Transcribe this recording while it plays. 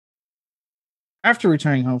After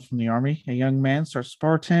returning home from the army, a young man starts to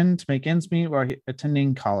bartend to make ends meet while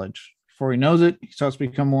attending college. Before he knows it, he starts to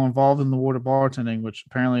become more involved in the world of bartending, which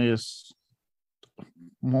apparently is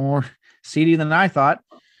more seedy than I thought,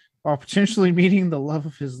 while potentially meeting the love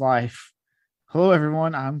of his life. Hello,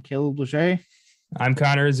 everyone. I'm Caleb Leger. I'm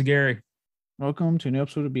Connor Eyzaguirre. Welcome to a new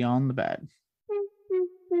episode of Beyond the Bad.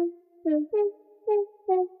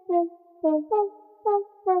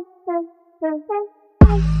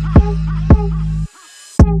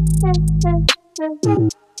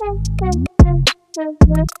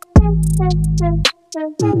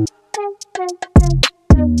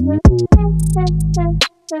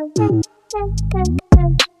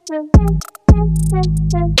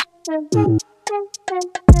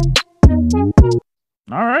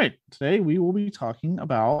 All right. Today we will be talking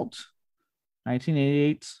about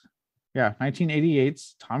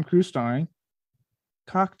 1988's Tom Cruise starring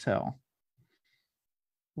Cocktail.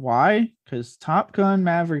 Why? Because Top Gun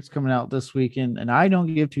Maverick's coming out this weekend, and I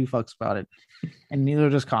don't give two fucks about it, and neither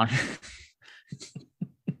does Connor.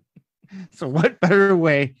 So, what better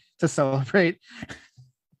way to celebrate?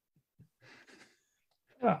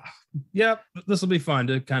 Yep, this will be fun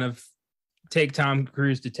to kind of take Tom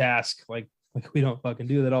Cruise to task. Like we don't fucking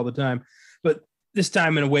do that all the time, but this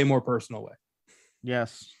time in a way more personal way.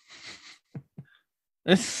 Yes.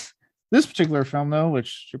 This particular film, though,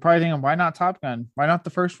 which you're probably thinking, why not Top Gun? Why not the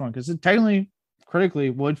first one? Because it technically, critically,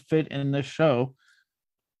 would fit in this show.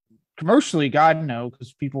 Commercially, God no,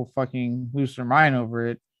 because people fucking lose their mind over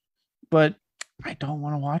it. But I don't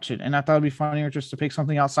want to watch it, and I thought it'd be funnier just to pick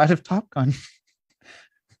something outside of Top Gun.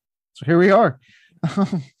 So here we are. I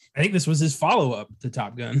think this was his follow-up to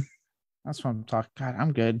Top Gun. That's what I'm talking. God,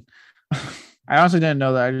 I'm good. I honestly didn't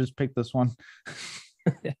know that. I just picked this one.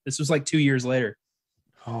 This was like 2 years later.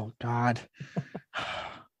 Oh God.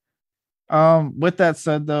 With that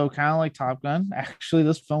said, though, kind of like Top Gun, actually,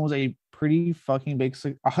 this film was a pretty fucking big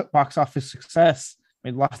box office success.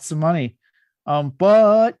 Made lots of money.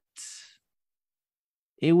 But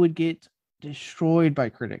it would get destroyed by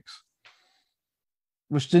critics,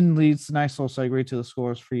 which didn't lead to a nice little segue to the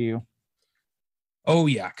scores for you. Oh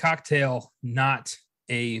yeah, Cocktail, not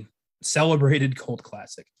a celebrated cult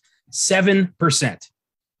classic. 7%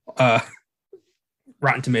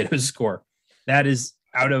 Rotten Tomatoes score. That is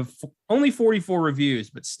out of only 44 reviews,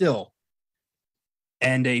 but still.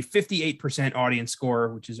 And a 58% audience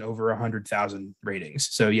score, which is over 100,000 ratings.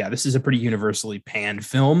 So yeah, this is a pretty universally panned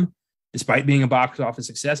film, despite being a box office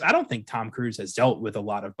success. I don't think Tom Cruise has dealt with a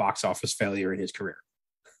lot of box office failure in his career.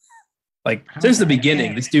 Like since the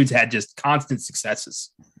beginning, this dude's had just constant successes.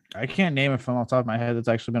 I can't name a film off the top of my head that's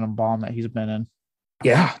actually been a bomb that he's been in.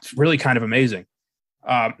 Yeah, it's really kind of amazing.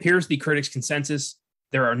 Here's the critics' consensus.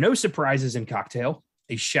 There are no surprises in Cocktail,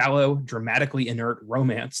 a shallow, dramatically inert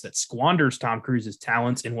romance that squanders Tom Cruise's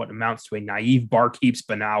talents in what amounts to a naive barkeep's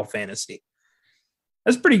banal fantasy.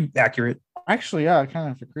 That's pretty accurate. Actually, yeah, I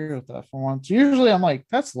kind of agree with that for once. Usually I'm like,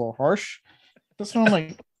 that's a little harsh. This one, I'm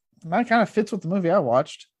like, that kind of fits with the movie I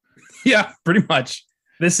watched. Yeah, pretty much.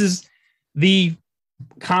 This is the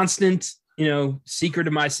constant, secret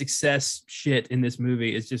of my success shit in this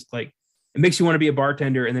movie. Is just like, it makes you want to be a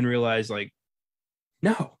bartender and then realize like,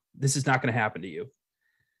 no, this is not going to happen to you.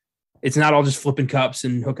 It's not all just flipping cups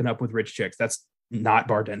and hooking up with rich chicks. That's not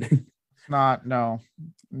bartending. No,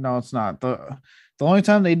 it's not. The only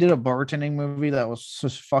time they did a bartending movie that was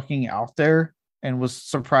just fucking out there and was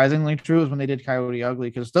surprisingly true is when they did Coyote Ugly,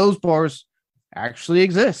 because those bars actually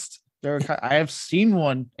exist. I have seen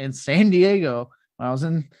one in San Diego when I was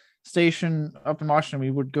in station up in Washington. We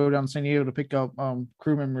would go down to San Diego to pick up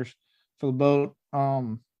crew members for the boat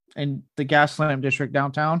in the Gaslamp district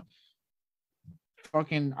downtown.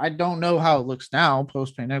 Fucking, I don't know how it looks now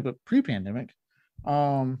post pandemic, but pre-pandemic.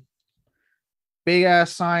 Big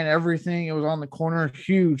ass sign, everything. It was on the corner,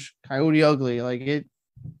 huge Coyote Ugly. Like it,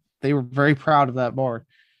 they were very proud of that bar.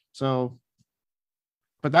 So,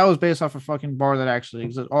 but that was based off a fucking bar that actually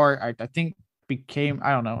exists, or I think became,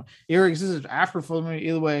 I don't know, it existed after film.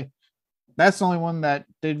 Either way, that's the only one that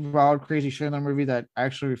did wild, crazy shit in the movie that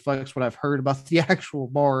actually reflects what I've heard about the actual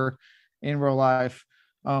bar in real life.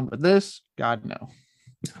 But this, God no.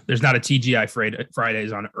 There's not a TGI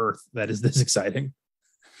Fridays on Earth that is this exciting.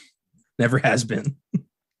 Never has been.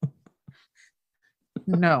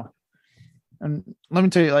 No. And let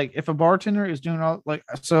me tell you, like, if a bartender is doing all like,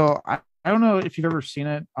 so I don't know if you've ever seen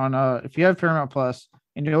it on if you have Paramount Plus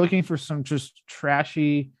and you're looking for some just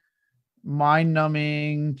trashy, mind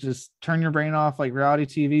numbing, just turn your brain off like reality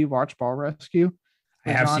TV, watch Bar Rescue.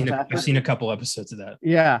 I've seen a couple episodes of that.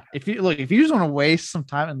 Yeah. If you just want to waste some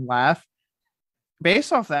time and laugh,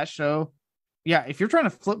 based off that show, Yeah, if you're trying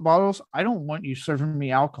to flip bottles, I don't want you serving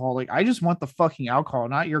me alcohol. Like, I just want the fucking alcohol,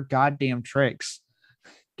 not your goddamn tricks.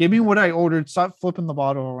 Give me what I ordered. Stop flipping the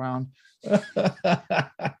bottle around.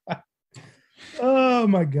 Oh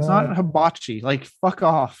my It's not god. hibachi. Like, fuck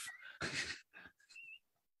off.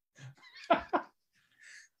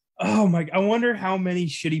 Oh my! I wonder how many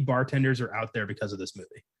shitty bartenders are out there because of this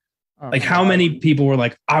movie. Oh, Like, how many people were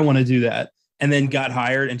like, "I want to do that," and then got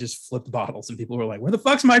hired and just flipped bottles, and people were like, "Where the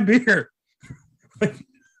fuck's my beer?" Like,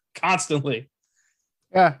 constantly.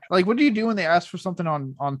 Yeah, like what do you do when they ask for something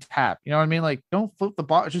on tap? You know what I mean? Like, don't flip the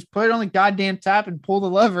bottle, just put it on the goddamn tap and pull the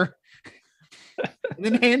lever, and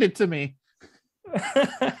then hand it to me.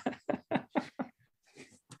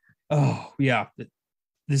 Oh yeah,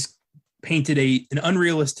 this painted an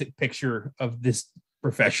unrealistic picture of this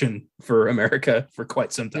profession for America for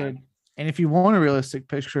quite some time. Dude. And if you want a realistic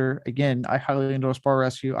picture, again, I highly endorse Bar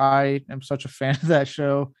Rescue. I am such a fan of that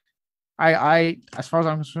show. As far as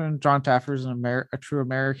I'm concerned, John Taffer is a true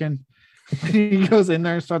American. He goes in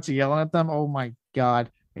there and starts yelling at them. Oh my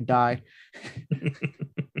god, I die.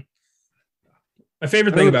 My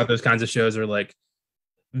favorite thing about those kinds of shows are like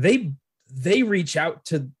they reach out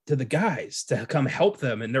to the guys to come help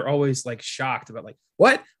them, and they're always like shocked about like,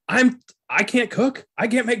 what? I can't cook. I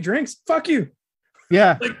can't make drinks. Fuck you.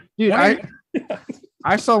 Yeah, like, dude.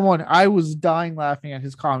 I saw one. I was dying laughing at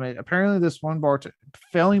his comment. Apparently, this one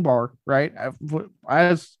failing bar, right?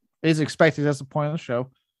 As is expected, that's the point of the show.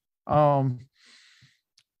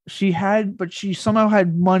 She somehow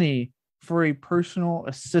had money for a personal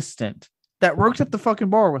assistant that worked at the fucking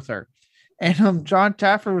bar with her. And John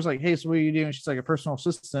Taffer was like, "Hey, so what are you doing?" She's like, "A personal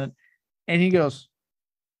assistant." And he looks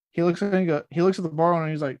at the bar owner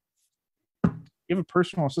and he's like, "You have a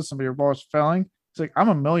personal assistant, but your bar is failing." He's like, "I'm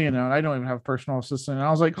a millionaire and I don't even have a personal assistant." And I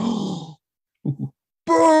was like, "Oh,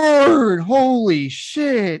 bird! Holy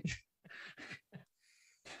shit!"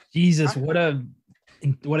 Jesus, what a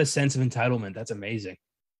sense of entitlement. That's amazing.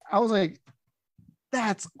 I was like,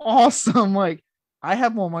 "That's awesome!" Like, I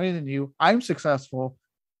have more money than you. I'm successful.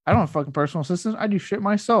 I don't have a fucking personal assistant. I do shit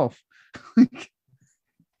myself. It'd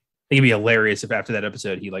be hilarious if after that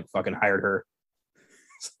episode he like fucking hired her.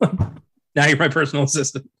 Now you're my personal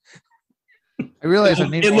assistant. I realized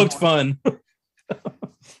it looked fun.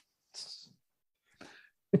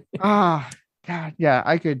 God, yeah,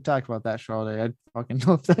 I could talk about that show all day. I fucking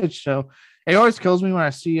love that show. It always kills me when I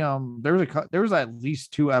see there was at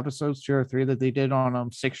least 2 episodes, 2 or 3 that they did on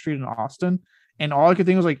 6th Street in Austin, and all I could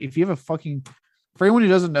think was like, if you have a fucking, for anyone who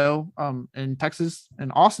doesn't know, in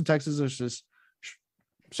Austin, Texas, there's this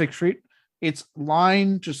 6th Street. It's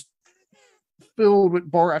lined just filled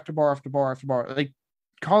with bar after bar after bar after bar. Like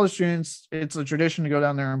college students, it's a tradition to go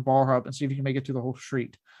down there and bar hop and see if you can make it to the whole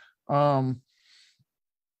street.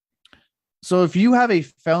 So if you have a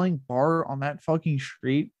failing bar on that fucking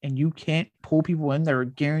street and you can't pull people in, they're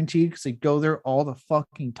guaranteed because they go there all the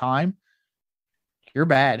fucking time, you're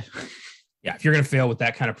bad. Yeah, if you're gonna fail with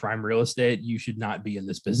that kind of prime real estate, you should not be in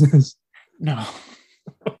this business. No.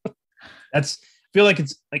 I feel like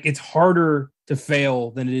it's harder to fail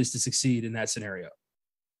than it is to succeed in that scenario.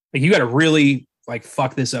 Like, you got to really like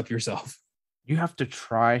fuck this up yourself. You have to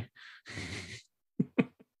try.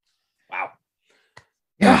 Wow.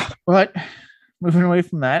 Yeah, but moving away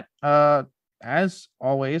from that, as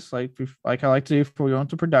always, like I like to do before we go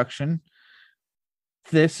into production,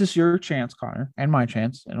 this is your chance, Connor, and my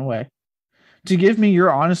chance in a way, to give me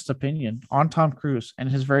your honest opinion on Tom Cruise and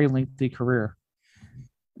his very lengthy career.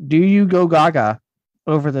 Do you go Gaga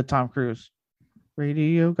over the Tom Cruise?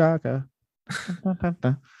 Radio Gaga.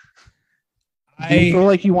 Do you feel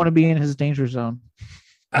like you want to be in his danger zone?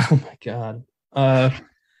 Oh my God.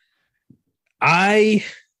 I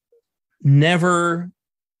never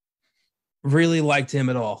really liked him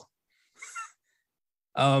at all.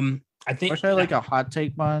 I think I like a hot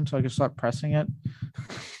take button so I can start pressing it.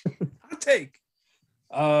 Hot take.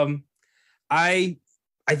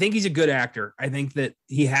 I think he's a good actor. I think that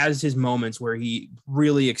he has his moments where he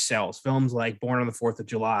really excels. Films like Born on the 4th of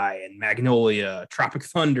July and Magnolia, Tropic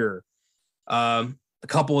Thunder, a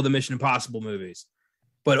couple of the Mission Impossible movies.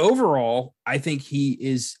 But overall, I think he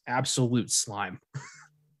is absolute slime.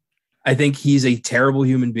 I think he's a terrible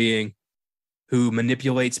human being who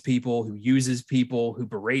manipulates people, who uses people, who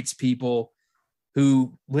berates people,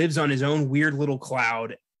 who lives on his own weird little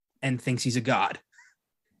cloud and thinks he's a god.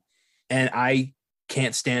 And I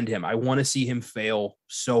can't stand him. I want to see him fail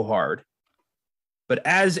so hard. But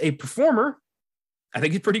as a performer, I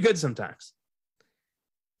think he's pretty good sometimes.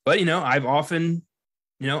 But, I've often,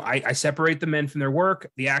 I separate the men from their work,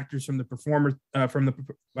 the actors from the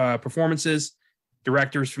performances,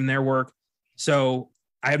 directors from their work. So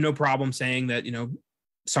I have no problem saying that,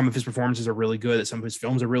 some of his performances are really good, that some of his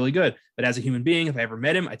films are really good. But as a human being, if I ever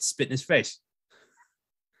met him, I'd spit in his face.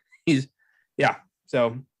 Yeah.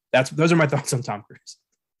 So those are my thoughts on Tom Cruise.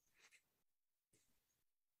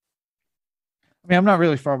 I mean, I'm not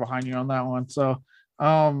really far behind you on that one. So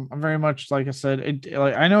I'm very much, like I said,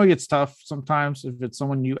 I know it gets tough sometimes if it's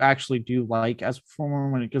someone you actually do like as a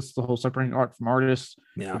performer. When it gets to the whole separating art from artists,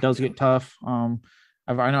 it does get tough. I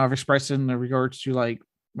know I've expressed it in the regards to like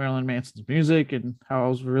Marilyn Manson's music and how I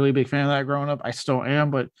was a really big fan of that growing up. I still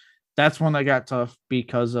am, but that's one that got tough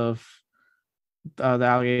because of the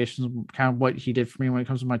allegations, kind of what he did for me when it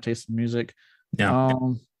comes to my taste in music. Yeah.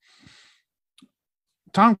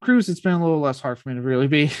 Tom Cruise, it's been a little less hard for me to really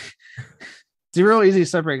be. It's real easy to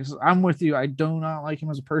separate. I'm with you. I do not like him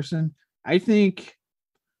as a person. I think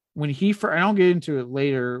when I don't get into it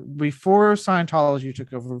later, before Scientology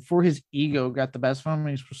took over, before his ego got the best of him, and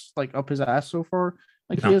he's just like up his ass so far,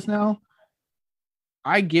 like he is now.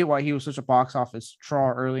 I get why he was such a box office draw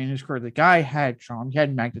early in his career. The guy had charm, he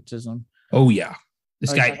had magnetism. Oh yeah,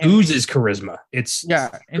 this guy oozes charisma. It's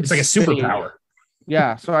like a superpower.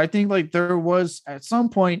 Yeah, so I think like there was at some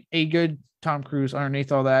point a good Tom Cruise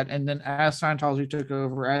underneath all that, and then as Scientology took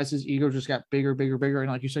over, as his ego just got bigger,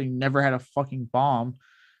 and like you said, he never had a fucking bomb.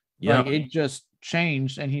 Yeah, like it just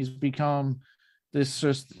changed, and he's become this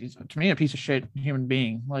to me a piece of shit human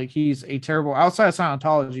being. Like he's a terrible outside of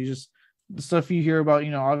Scientology. Just the stuff you hear about,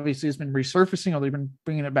 obviously it's been resurfacing, or they've been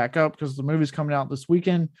bringing it back up because the movie's coming out this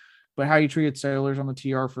weekend. But how he treated sailors on the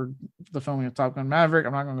TR for the filming of Top Gun Maverick,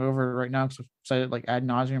 I'm not going to go over it right now because I've said it like ad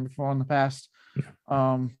nauseum before in the past.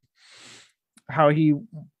 How he,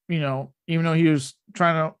 even though he was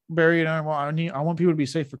trying to bury it, I want people to be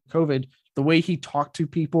safe for COVID. The way he talked to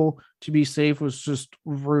people to be safe was just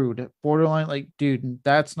rude, borderline. Like, dude,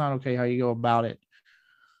 that's not okay. How you go about it?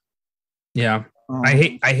 Yeah,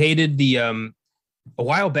 I hated the. A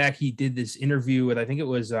while back, he did this interview with, I think it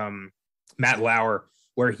was Matt Lauer,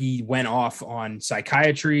 where he went off on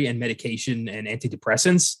psychiatry and medication and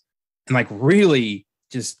antidepressants, and like really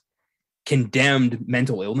just condemned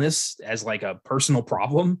mental illness as like a personal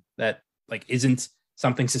problem that like isn't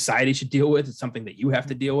something society should deal with. It's something that you have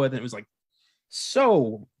to deal with. And it was like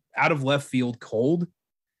so out of left field cold.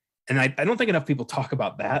 And I don't think enough people talk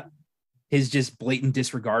about that. His just blatant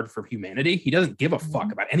disregard for humanity. He doesn't give a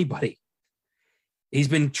fuck about anybody. He's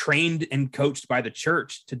been trained and coached by the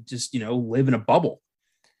church to just, live in a bubble.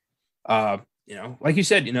 Like you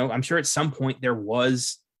said, I'm sure at some point there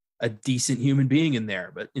was a decent human being in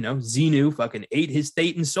there, but Xenu fucking ate his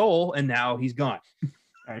state and soul, and now he's gone.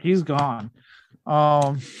 He's gone.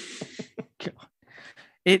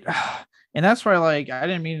 And that's why, like, I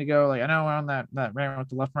didn't mean to go, like, I know on that rant with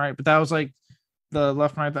the left and right, but that was like the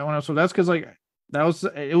left and right that went up. So that's because like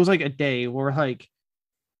it was like a day where like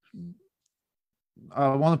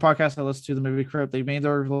one of the podcasts I listened to, the movie Crypt, they made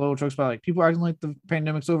their little jokes about like people acting like the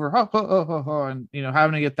pandemic's over, and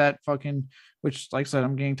having to get that fucking, which like I said,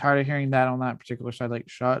 I'm getting tired of hearing that on that particular side. Like,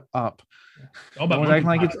 shut up. No one's acting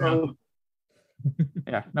like it's over.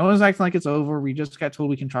 Yeah, no one's acting like it's over. We just got told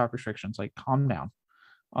we can drop restrictions. Like, calm down.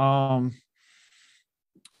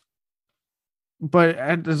 But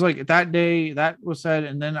it's like that day that was said,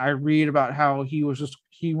 and then I read about how he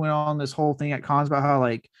went on this whole thing at cons about how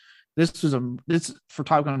like this for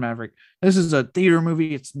Top Gun Maverick. This is a theater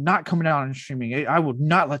movie. It's not coming out on streaming. I would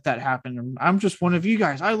not let that happen. I'm just one of you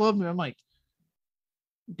guys. I love me. I'm like,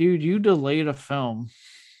 dude, you delayed a film.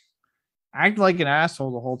 Act like an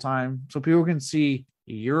asshole the whole time so people can see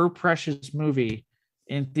your precious movie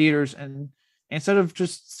in theaters, and instead of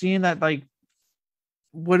just seeing that like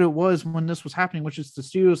what it was when this was happening, which is the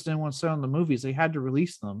studios didn't want to sell in the movies, they had to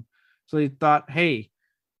release them. So they thought, hey,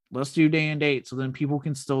 let's do day and date so then people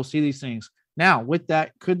can still see these things. Now, with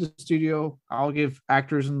that, could the studio, I'll give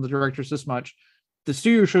actors and the directors this much, the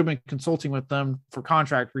studio should have been consulting with them for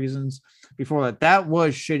contract reasons before that. That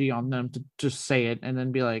was shitty on them to just say it and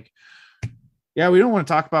then be like, yeah, we don't want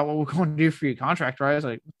to talk about what we're going to do for your contract, right? It's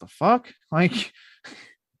like, what the fuck? Like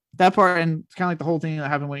that part, and it's kind of like the whole thing that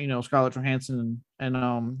happened with, Scarlett Johansson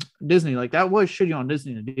and Disney. Like that was shitty on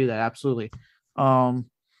Disney to do that, absolutely.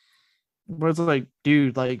 But it's like,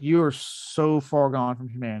 dude, like you are so far gone from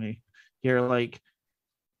humanity here. Like,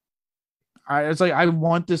 I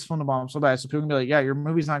want this film to bomb so bad, so people can be like, yeah, your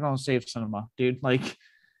movie's not going to save cinema, dude. Like,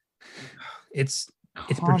 it's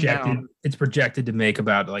projected. Down. It's projected to make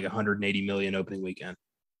about like 180 million opening weekend.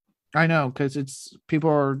 I know, because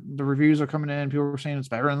the reviews are coming in. People are saying it's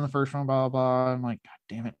better than the first one, blah blah blah. I'm like, god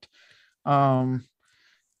damn it.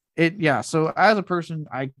 So as a person,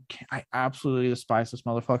 I absolutely despise this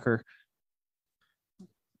motherfucker.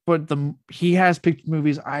 but he has picked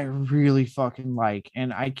movies I really fucking like,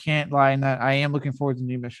 and I can't lie in that I am looking forward to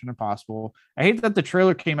new Mission Impossible. I hate that the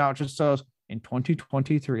trailer came out just so in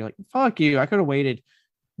 2023. Like, fuck you. I could have waited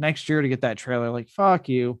next year to get that trailer. Like, fuck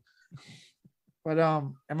you. But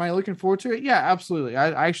am I looking forward to it? Yeah, absolutely.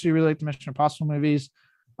 I actually really like the Mission Impossible movies.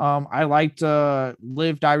 I liked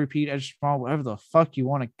Live, Die, Repeat, Edge Tomorrow, whatever the fuck you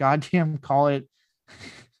want to goddamn call it.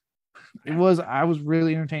 I was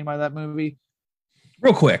really entertained by that movie.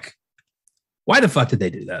 Real quick, why the fuck did they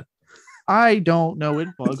do that? I don't know. It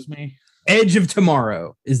bugs me. Edge of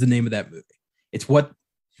Tomorrow is the name of that movie. It's what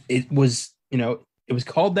it was, it was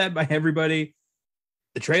called that by everybody.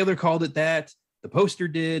 The trailer called it that. The poster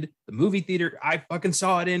did. The movie theater I fucking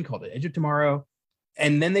saw it in called it Edge of Tomorrow.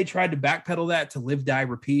 And then they tried to backpedal that to Live, Die,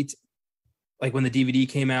 Repeat, like when the DVD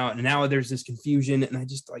came out. And now there's this confusion. And I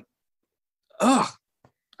just like, ugh.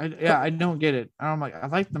 I don't get it. I'm like, I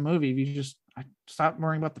like the movie. You just stop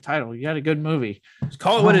worrying about the title. You had a good movie. Just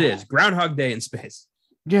call it what it is. Groundhog Day in space.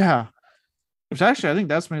 Yeah. Which actually, I think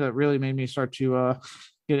that's me that really made me start to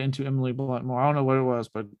get into Emily Blunt more. I don't know what it was,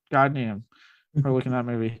 but goddamn, for looking at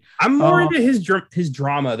that movie. I'm more into his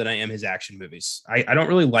drama than I am his action movies. I don't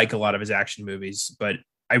really like a lot of his action movies, but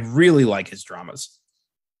I really like his dramas.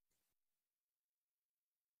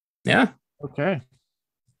 Yeah. Okay.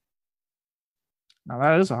 Now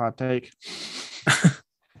that is a hot take.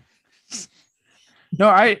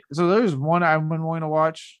 No, so there's one I've been wanting to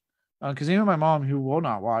watch because even my mom, who will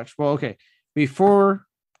not watch. Well, okay, before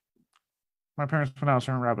my parents put out a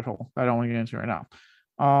certain rabbit hole I don't want to get into right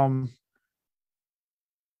now.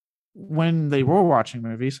 When they were watching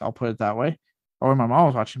movies, I'll put it that way, or my mom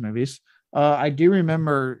was watching movies. I do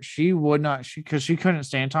remember she would not, because she couldn't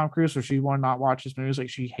stand Tom Cruise, so she would not watch his movies. Like,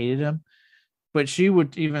 she hated him. But she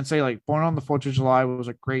would even say, like, Born on the 4th of July was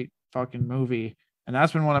a great fucking movie. And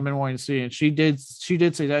that's been what I've been wanting to see. And she did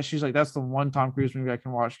say that. She's like, that's the one Tom Cruise movie I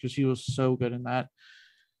can watch because he was so good in that.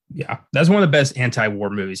 Yeah, that's one of the best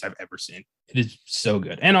anti-war movies I've ever seen. It is so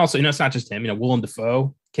good. And also, it's not just him. Willem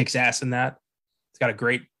Dafoe kicks ass in that. It's got a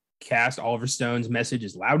great cast. Oliver Stone's message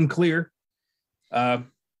is loud and clear. Yeah,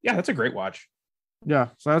 that's a great watch. Yeah,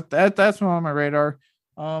 so that's on my radar.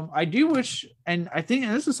 I do wish, and I think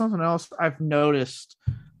this is something else I've noticed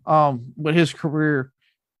with his career.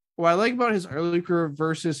 What I like about his early career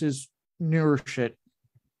versus his newer shit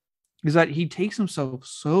is that he takes himself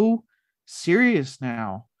so serious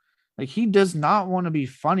now. Like, he does not want to be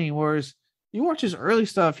funny, whereas you watch his early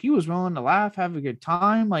stuff, he was willing to laugh, have a good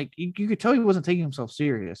time. Like, you could tell he wasn't taking himself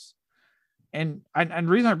serious. And the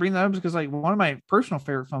reason I bring that up is because, like, one of my personal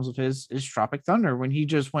favorite films of his is Tropic Thunder, when he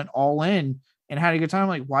just went all in and had a good time.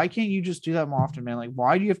 Like, why can't you just do that more often, man? Like,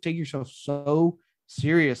 why do you have to take yourself so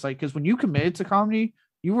serious? Like, because when you committed to comedy,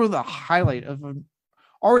 you were the highlight of an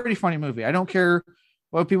already funny movie. I don't care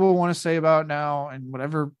what people want to say about it now and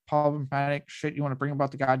whatever problematic shit you want to bring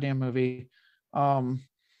about the goddamn movie.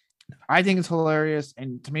 I think it's hilarious.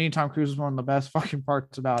 And to me, Tom Cruise is one of the best fucking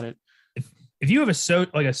parts about it. If you have a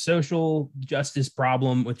social justice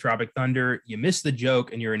problem with Tropic Thunder, you miss the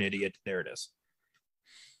joke and you're an idiot. There it is.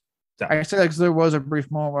 So. I say that because there was a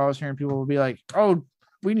brief moment where I was hearing people would be like, "Oh,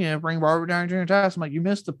 we need to bring Robert Downey Jr. to task." I'm like, you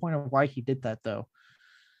missed the point of why he did that, though.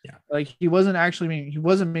 Yeah, like he wasn't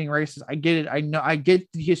being racist. I get it. I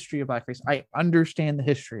get the history of blackface. I understand the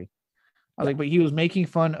history. Like, but he was making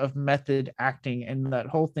fun of method acting and that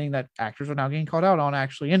whole thing that actors are now getting called out on.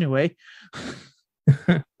 Actually, anyway.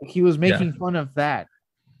 He was making fun of that.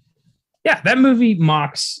 Yeah, that movie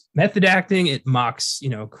mocks method acting. It mocks,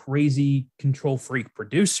 crazy control freak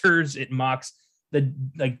producers. It mocks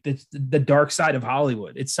the dark side of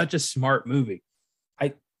Hollywood. It's such a smart movie.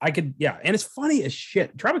 And it's funny as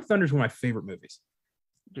shit. Tropic Thunder is one of my favorite movies.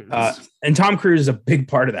 And Tom Cruise is a big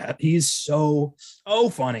part of that. He's so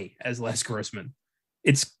funny as Les Grossman.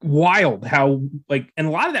 It's wild how, and a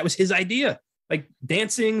lot of that was his idea. Like,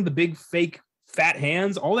 dancing, the big fake fat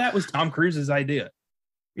hands, all that was Tom Cruise's idea.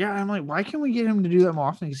 Yeah, I'm like, why can't we get him to do that more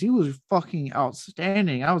often? Because he was fucking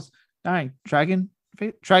outstanding. I was dying. Dragon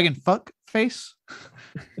fuck face.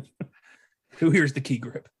 Who here's the key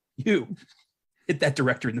grip? You hit that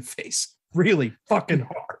director in the face really fucking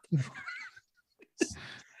hard.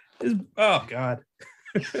 Oh God.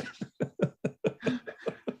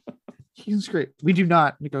 He's great. We do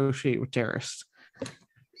not negotiate with terrorists.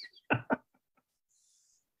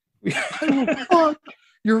 Fuck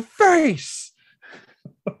your face.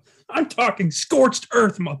 I'm talking scorched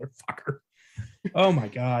earth, motherfucker. Oh my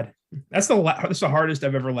God. That's the hardest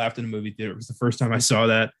I've ever laughed in a movie theater. It was the first time I saw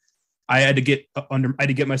that. I had to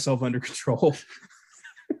get myself under control.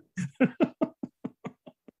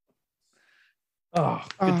 Oh,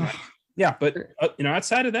 Yeah, but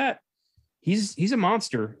outside of that, he's a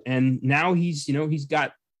monster, and now he's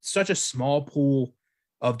got such a small pool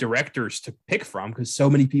of directors to pick from because so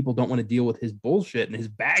many people don't want to deal with his bullshit and his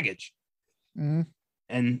baggage. Mm-hmm.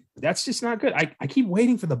 And that's just not good. I keep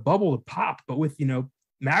waiting for the bubble to pop, but with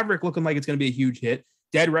Maverick looking like it's going to be a huge hit,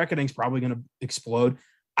 Dead Reckoning's probably going to explode.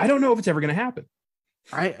 I don't know if it's ever going to happen.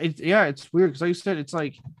 It's weird because like you said, it's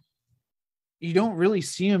like you don't really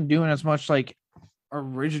see him doing as much like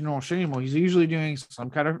original shit anymore. He's usually doing some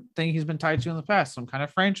kind of thing he's been tied to in the past, some kind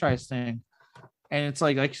of franchise thing. And it's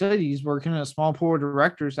like I said, he's working in a small pool of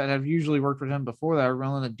directors that have usually worked with him before that are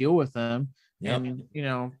willing to deal with him. Yep. And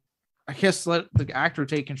I guess let the actor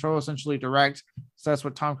take control, essentially direct. So that's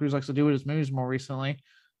what Tom Cruise likes to do with his movies more recently.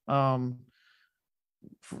 If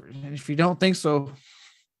you don't think so,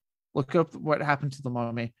 look up what happened to the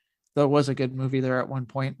Mummy. There was a good movie there at one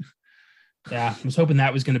point. Yeah, I was hoping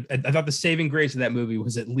that was going to. I thought the saving grace of that movie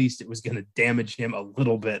was at least it was going to damage him a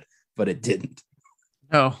little bit, but it didn't.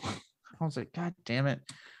 No, I was like, God damn it.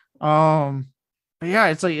 But yeah,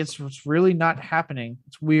 it's like it's really not happening.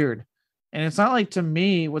 It's weird, and it's not like, to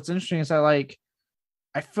me, what's interesting is that like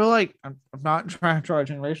I feel like I'm not trying to draw a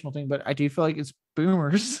generational thing, but I do feel like it's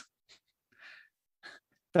boomers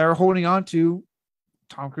that are holding on to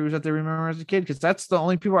Tom Cruise that they remember as a kid, because that's the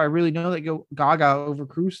only people I really know that go gaga over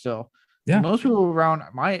Cruise still. Yeah, most people around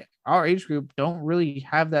our age group don't really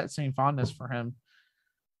have that same fondness for him.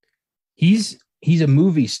 He's a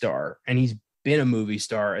movie star, and he's been a movie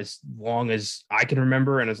star as long as I can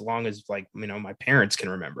remember, and as long as my parents can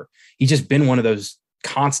remember. He's just been one of those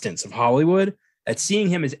constants of Hollywood that seeing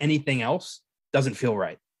him as anything else doesn't feel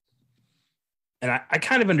right. And I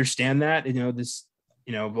kind of understand that.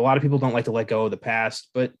 A lot of people don't like to let go of the past,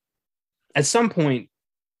 but at some point,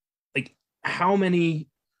 like, how many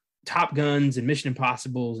Top Guns and Mission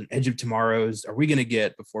Impossibles and Edge of Tomorrows are we going to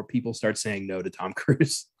get before people start saying no to Tom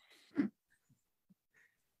Cruise?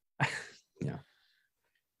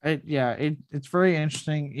 It's very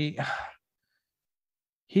interesting.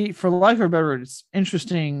 He for lack of a better word, it's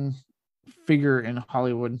interesting figure in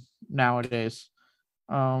Hollywood nowadays.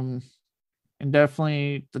 And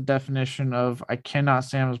definitely the definition of I cannot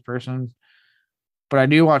stand him as a person, but I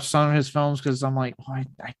do watch some of his films because I'm like, I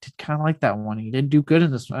did kind of like that one. He did do good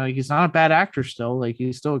in this. He's not a bad actor still. Like,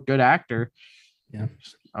 he's still a good actor. Yeah.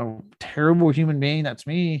 A terrible human being, that's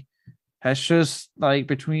me, has just like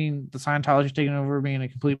between the Scientology taking over, being a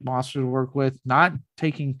complete monster to work with, not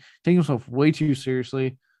taking himself way too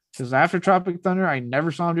seriously. Because after Tropic Thunder, I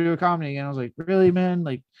never saw him do a comedy again. I was like, really, man?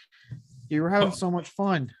 Like, you were having so much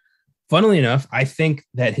fun. Funnily enough, I think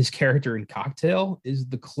that his character in Cocktail is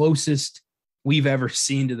the closest we've ever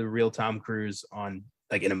seen to the real Tom Cruise in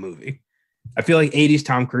a movie. I feel like 80s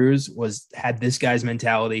Tom Cruise had this guy's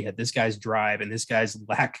mentality, had this guy's drive, and this guy's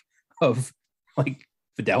lack of like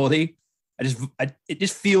fidelity. It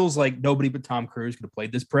just feels like nobody but Tom Cruise could have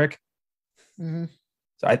played this prick. Mm-hmm.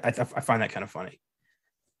 So I find that kind of funny.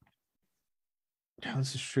 Yeah,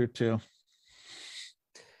 this is true too.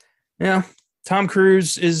 Yeah, Tom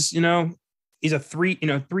Cruise is, he's a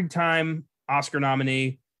three-time Oscar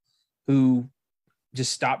nominee who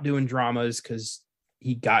just stopped doing dramas because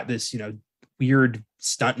he got this, weird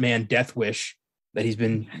stuntman death wish that he's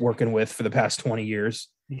been working with for the past 20 years.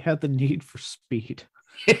 He had the need for speed.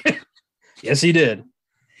 Yes, he did.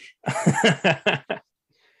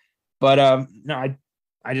 But no,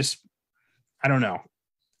 I don't know.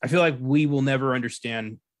 I feel like we will never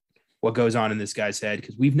understand what goes on in this guy's head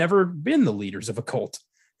because we've never been the leaders of a cult.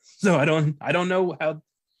 So I don't know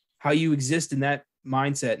how you exist in that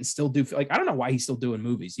mindset and still do. Like, I don't know why he's still doing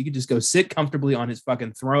movies. He could just go sit comfortably on his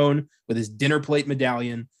fucking throne with his dinner plate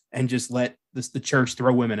medallion and just let the church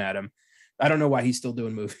throw women at him. I don't know why he's still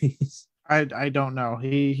doing movies. I don't know.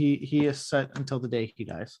 He is set until the day he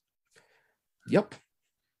dies. Yep.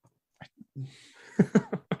 With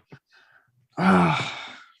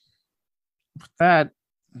that,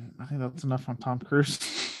 I think that's enough on Tom Cruise.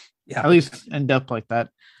 Yeah, at least in depth like that.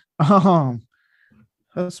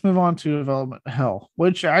 Let's move on to Development Hell,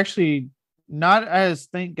 which actually not as,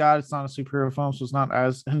 thank God it's not a superhero film, so it's not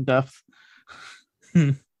as in depth.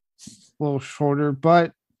 It's a little shorter,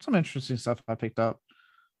 but some interesting stuff I picked up.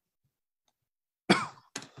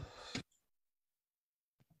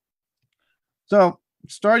 So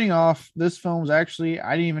starting off, this film was actually,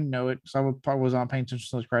 I didn't even know it because I wasn't paying attention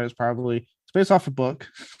to the credits. Probably it's based off a book.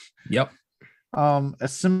 Yep. A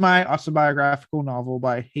semi-autobiographical novel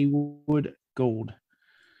by Haywood Gold.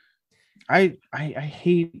 I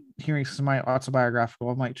hate hearing semi-autobiographical.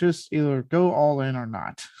 I'm like, just either go all in or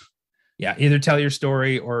not. Yeah, either tell your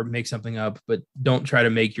story or make something up, but don't try to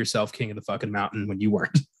make yourself king of the fucking mountain when you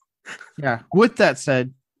weren't. Yeah. With that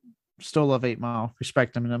said, still love 8 Mile.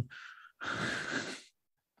 Respect him and them. I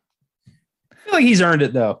feel like he's earned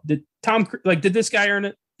it though. Did this guy earn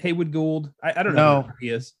it? Haywood Gould? I don't know who No, he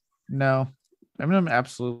is. no. Eminem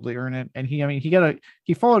absolutely earned it. And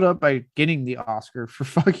he followed up by getting the Oscar for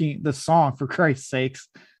fucking the song, for Christ's sakes.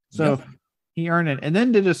 So Yep. he earned it. And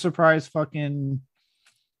then did a surprise fucking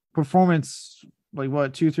performance like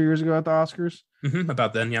what, 2-3 years ago at the Oscars.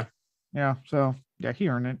 About then, yeah. Yeah. So yeah, he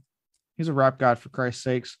earned it. He's a rap god, for Christ's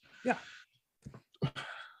sakes. Yeah.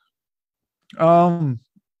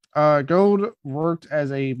 Gold worked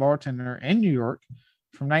as a bartender in New York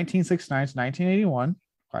from 1969 to 1981,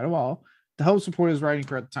 quite a while, to help support his writing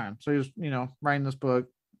career at the time. So he was, writing this book,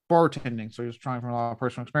 bartending. So he was trying from a lot of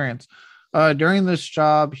personal experience. During this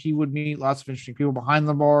job, he would meet lots of interesting people behind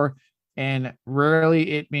the bar, and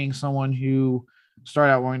rarely it being someone who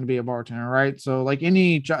started out wanting to be a bartender, right? So like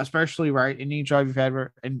any job, especially any job you've had,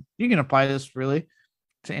 and you can apply this really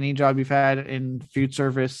to any job you've had in food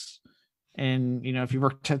service. And if you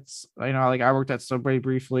worked at, like I worked at Subway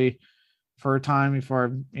briefly for a time before,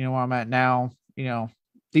 where I'm at now,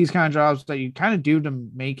 these kind of jobs that you kind of do to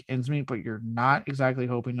make ends meet, but you're not exactly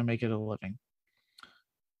hoping to make it a living.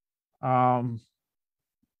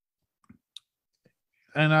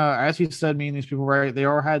 And as he said, me and these people, right, they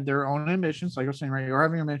all had their own ambitions. Like I was saying, right, you're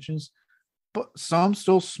having ambitions, but some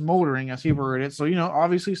still smoldering, as he worded it. So,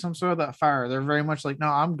 obviously some sort of that fire. They're very much like, no,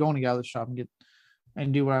 I'm going to get out of the shop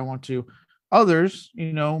and do what I want to. Others,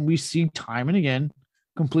 we see time and again,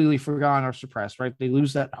 completely forgotten or suppressed, right? They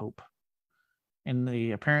lose that hope. And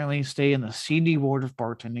they apparently stay in the seedy ward of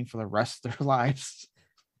bartending for the rest of their lives.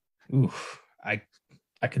 Oof. I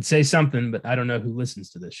could say something, but I don't know who listens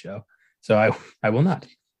to this show. So I will not.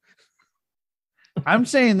 I'm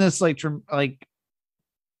saying this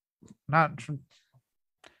not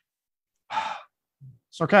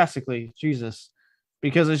sarcastically, Jesus,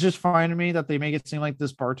 because it's just fine to me that they make it seem like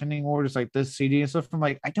this bartending ward is like this CD and stuff. I'm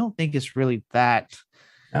like, I don't think it's really that.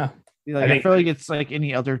 Oh, I feel like it's like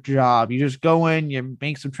any other job. You just go in, you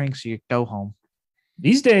make some drinks, you go home.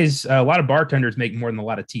 These days, a lot of bartenders make more than a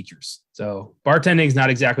lot of teachers. So bartending is not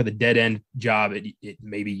exactly the dead end job it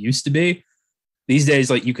maybe used to be. These days,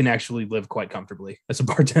 like you can actually live quite comfortably as a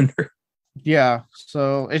bartender. Yeah.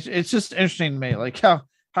 So it's just interesting to me, like how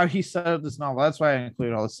he set up this novel. That's why I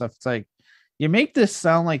include all this stuff. It's like you make this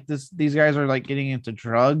sound like these guys are like getting into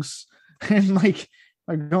drugs and like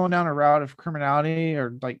are going down a route of criminality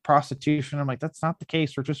or like prostitution. I'm like, that's not the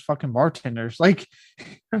case. We're just fucking bartenders. Like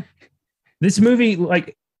this movie,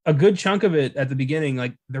 like a good chunk of it at the beginning,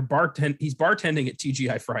 like he's bartending at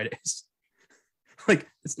TGI Fridays. Like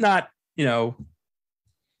it's not,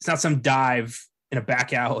 it's not some dive in a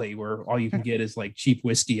back alley where all you can get is like cheap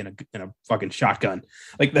whiskey and a fucking shotgun.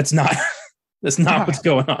 Like that's not what's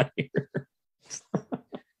going on here.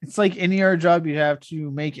 It's like any other job you have to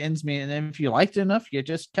make ends meet, and then if you liked it enough, you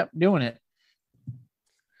just kept doing it.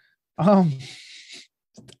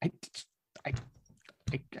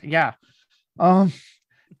 Yeah.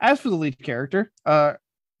 As for the lead character,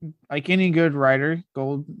 like any good writer,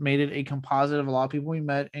 Gold made it a composite of a lot of people we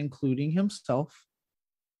met, including himself.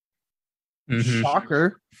 Mm-hmm.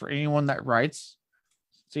 Shocker for anyone that writes.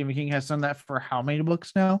 Stephen King has done that for how many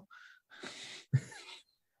books now?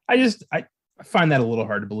 I find that a little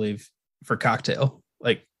hard to believe for Cocktail.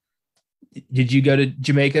 Like, did you go to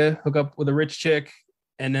Jamaica, hook up with a rich chick,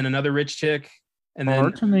 and then another rich chick, and then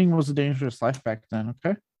bartending was a dangerous life back then?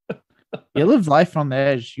 Okay, you lived life on the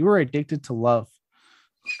edge. You were addicted to love.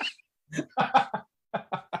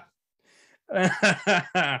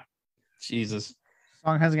 Jesus,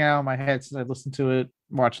 song hasn't got out of my head since I listened to it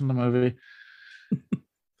watching the movie.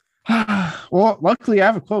 Well, luckily I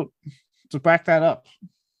have a quote to back that up.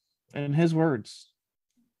 In his words,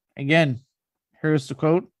 again, here's the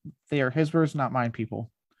quote. They are his words, not mine, people.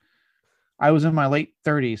 I was in my late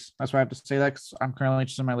 30s. That's why I have to say that, because I'm currently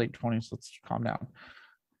just in my late 20s. Let's calm down.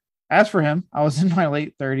 As for him, I was in my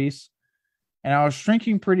late 30s and I was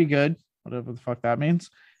drinking pretty good, whatever the fuck that means.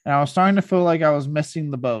 And I was starting to feel like I was missing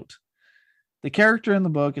the boat. The character in the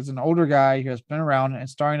book is an older guy who has been around and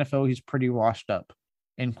starting to feel he's pretty washed up.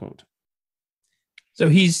 End quote. So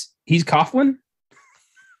he's Coughlin?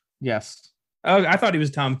 Yes. Oh, I thought he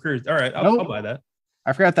was Tom Cruise. All right, I'll buy that.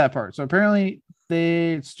 I forgot that part. So apparently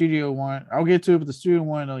the studio I'll get to it, but the studio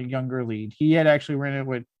wanted a younger lead. He had actually ran it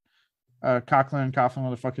with Coughlin,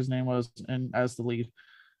 what the fuck his name was, and as the lead.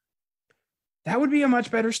 That would be a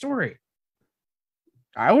much better story.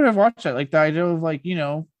 I would have watched that. Like the idea of like,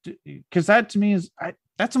 because that to me is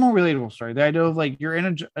that's a more relatable story. The idea of like you're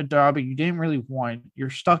in a job that you didn't really want,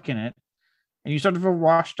 you're stuck in it, and you start to feel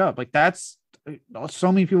washed up. Like that's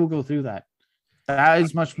So many people go through that. That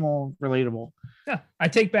is much more relatable. Yeah, I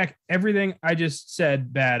take back everything I just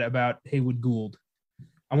said bad about Haywood Gould.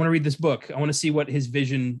 I want to read this book. I want to see what his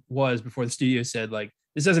vision was before the studio said, like,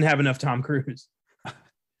 this doesn't have enough Tom Cruise.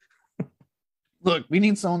 Look, we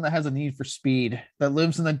need someone that has a need for speed, that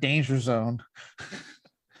lives in the danger zone,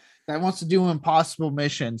 that wants to do impossible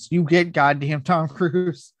missions. You get goddamn Tom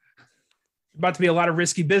Cruise. About to be a lot of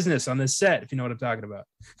risky business on this set, if you know what I'm talking about.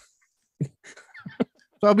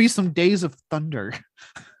 There'll be some days of thunder.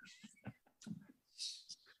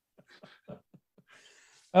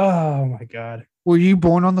 Oh my God. Were you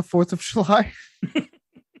born on the 4th of July?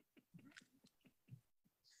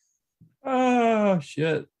 Oh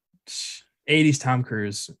shit. 80s Tom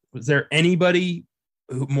Cruise. Was there anybody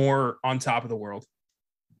more on top of the world?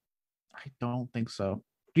 I don't think so.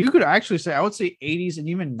 You could actually say, I would say 80s and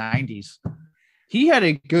even 90s. He had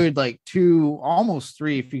a good like 2, almost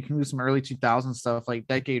 3, if you can do some early 2000 stuff, like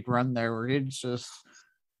decade run there where it's just,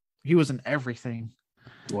 he was in everything.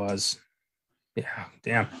 Was. Yeah,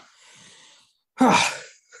 damn.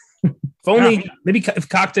 If only, maybe if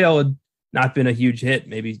Cocktail had not been a huge hit,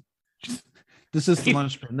 maybe. This is the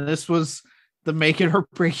linchpin. This was the make it or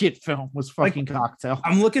break it film, was fucking like, Cocktail.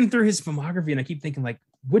 I'm looking through his filmography and I keep thinking, like,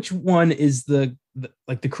 which one is the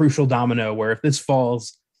crucial domino where if this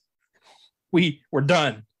falls, we're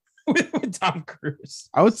done with Tom Cruise.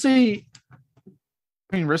 I would say,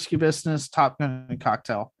 Risky Business, Top Gun, and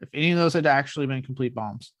Cocktail. If any of those had actually been complete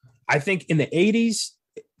bombs. I think in the 80s,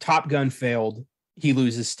 Top Gun failed. He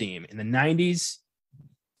loses steam. In the 90s,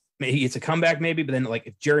 maybe it's a comeback, maybe, but then like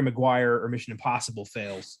if Jerry Maguire or Mission Impossible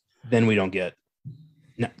fails, then we don't get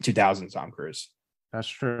 2000 Tom Cruise. That's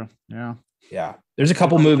true. Yeah. Yeah. There's a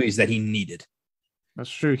couple movies that he needed. That's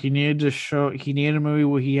true. He needed a movie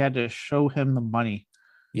where he had to show him the money.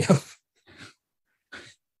 Yeah.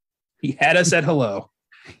 He had us at hello.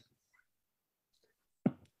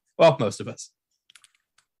 Well, most of us.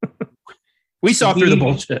 We saw through the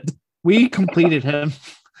bullshit. We completed him.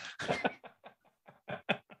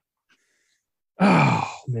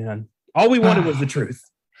 Oh, man. All we wanted was the truth.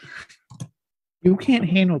 You can't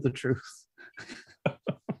handle the truth.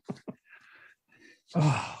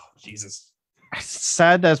 Oh, Jesus. It's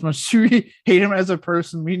sad that as much as we hate him as a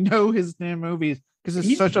person, we know his damn movies because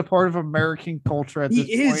it's such a part of American culture at this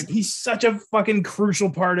point. He's such a fucking crucial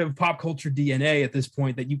part of pop culture DNA at this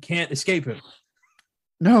point that you can't escape him.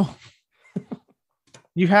 No.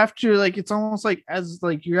 You have to, like, it's almost like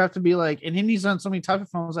you have to be like, and he's done so many type of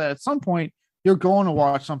films that at some point you're going to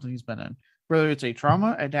watch something he's been in, whether it's a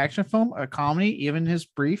drama, an action film, a comedy, even his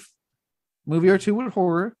brief movie or two with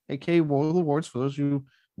horror, aka War of the Worlds, for those who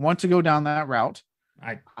want to go down that route.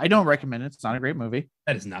 I don't recommend it. It's not a great movie.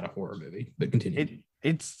 That is not a horror movie, but continue.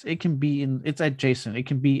 It can be it's adjacent. It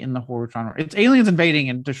can be in the horror genre. It's aliens invading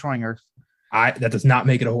and destroying Earth. That does not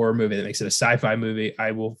make it a horror movie. That makes it a sci-fi movie.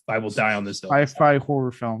 I will die on this hill. Sci-fi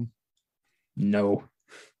horror film. No,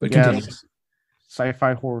 but continue.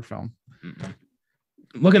 Sci-fi horror film. Mm-mm.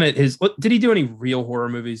 Looking at his, did he do any real horror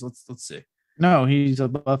movies? Let's see. No, he's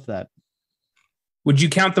above that. Would you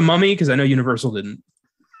count The Mummy? Because I know Universal didn't.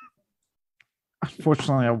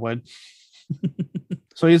 Unfortunately, I would.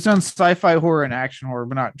 So he's done sci-fi horror and action horror,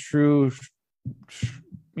 but not true,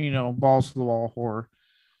 balls to the wall horror.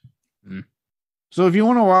 Mm. So if you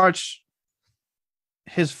want to watch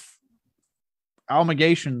his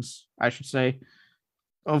allegations, I should say,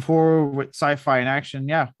 of horror with sci-fi and action,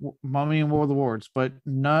 yeah, Mummy and War of the Worlds, but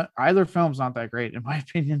not either film's not that great in my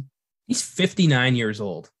opinion. He's 59 years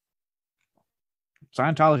old.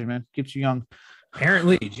 Scientology, man, keeps you young.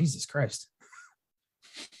 Apparently, Jesus Christ.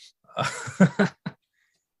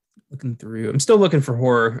 Looking through, I'm still looking for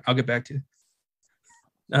horror. I'll get back to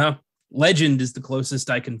you. Legend is the closest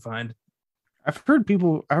I can find. I've heard a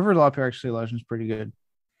lot of people actually Legend's pretty good.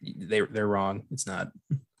 They're wrong. It's not.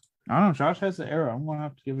 I don't know. Josh has the arrow. I'm gonna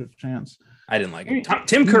have to give it a chance. I didn't like it.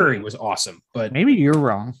 Tim Curry was awesome, but maybe you're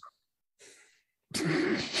wrong.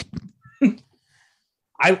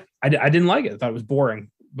 I didn't like it. I thought it was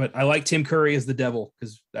boring, but I like Tim Curry as the devil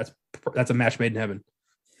because that's a match made in heaven.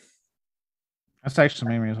 That's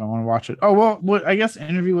actually made me I want to watch it. Oh well, I guess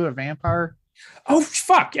Interview with a Vampire. Oh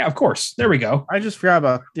fuck yeah, of course. There we go. I just forgot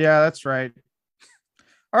about. Yeah, that's right.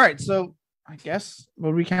 All right, so I guess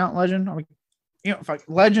would we count Legend?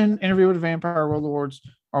 Legend, Interview with a Vampire, World Awards,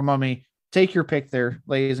 or Mummy. Take your pick there,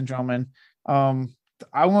 ladies and gentlemen. I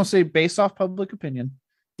want to say based off public opinion,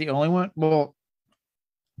 the only one. Well,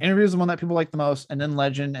 Interview is the one that people like the most, and then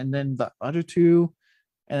Legend, and then the other two,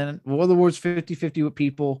 and then World Awards 50-50 with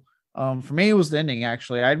people. For me, it was the ending.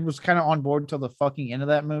 Actually, I was kind of on board until the fucking end of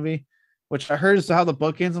that movie. which I heard is how the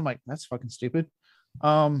book ends. I'm like, that's fucking stupid.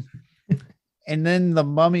 And then The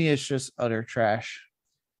Mummy is just utter trash.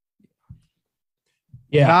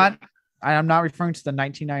 Yeah. I'm not referring to the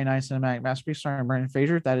 1999 cinematic masterpiece starring Brendan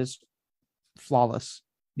Fraser. That is flawless.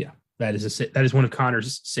 Yeah. That is one of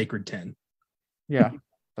Connor's sacred 10. Yeah.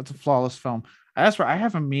 That's a flawless film. That's where I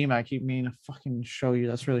have a meme I keep meaning to fucking show you.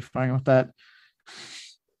 That's really funny with that.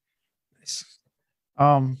 Nice.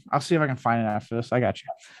 I'll see if I can find it after this. I got you.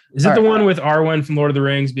 Is it the one with Arwen from Lord of the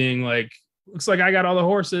Rings being like, looks like I got all the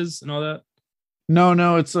horses and all that?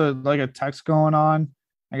 No, it's a text going on.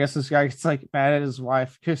 I guess this guy gets like mad at his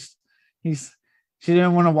wife because she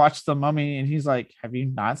didn't want to watch The Mummy, and he's like, have you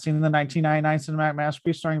not seen the 1999 cinematic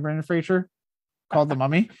masterpiece starring Brendan Fraser called The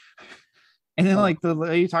Mummy? And then like the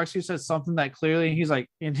lady talks to you, says something that clearly he's like,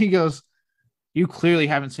 and he goes, you clearly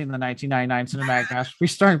haven't seen the 1999 cinematic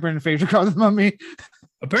masterpiece starring Brendan Fraser called The Mummy.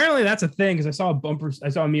 Apparently that's a thing, because I saw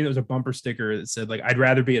a meme that was a bumper sticker that said like, I'd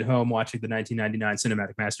rather be at home watching the 1999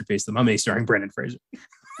 cinematic masterpiece The Mummy starring Brendan Fraser.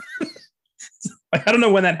 Like, I don't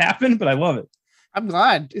know when that happened, but I love it. I'm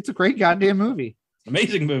glad. It's a great goddamn movie.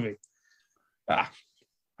 Amazing movie. All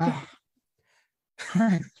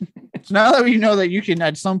right. So now that we know that you can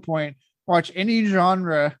at some point watch any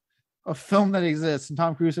genre of film that exists, and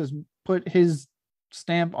Tom Cruise has put his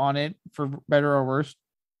stamp on it for better or worse,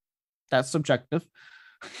 that's subjective.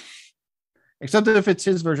 Except that if it's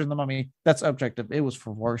his version of The Mummy, that's objective. It was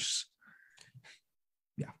for worse.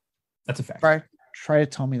 Yeah, that's a fact. Try to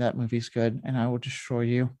tell me that movie's good, and I will destroy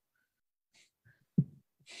you.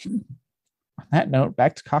 On that note,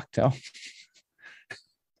 back to Cocktail.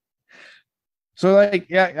 So, like,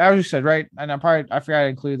 yeah, as you said, right? And I forgot to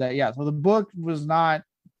include that. Yeah, so the book was not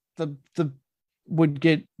the would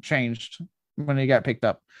get changed when it got picked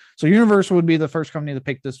up. So Universal would be the first company to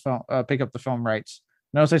pick up the film rights.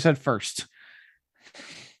 Notice I said first.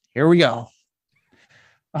 Here we go.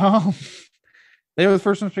 They were the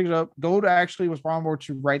first ones to pick it up. Gold actually was brought on board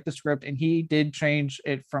to write the script, and he did change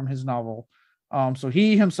it from his novel. So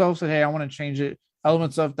he himself said, hey, I want to change it.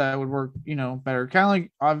 Elements of that would work, better. Kind of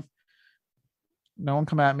like no one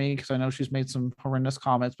come at me because I know she's made some horrendous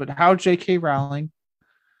comments, but how J.K. Rowling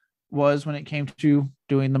was when it came to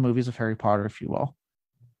doing the movies of Harry Potter, if you will.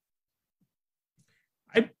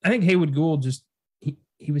 I think Haywood Gould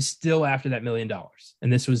he was still after that $1 million,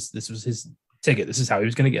 and this was his ticket. This is how he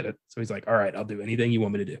was going to get it. So he's like, all right, I'll do anything you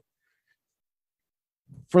want me to do.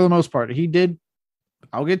 For the most part, he did.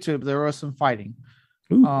 I'll get to it, but there was some fighting.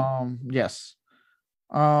 Ooh. Yes.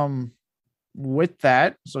 With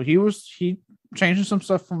that, so he changing some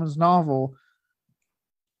stuff from his novel.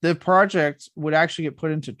 The project would actually get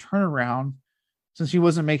put into turnaround since he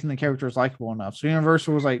wasn't making the characters likable enough. So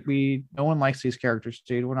Universal was like, no one likes these characters,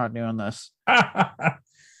 dude. We're not doing this.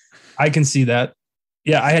 I can see that.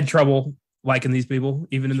 Yeah, I had trouble liking these people,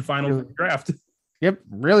 even in the final draft. Yep,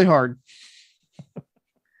 really hard.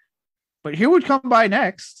 But here would come by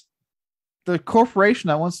next the corporation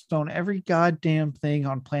that wants to own every goddamn thing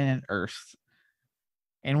on planet Earth.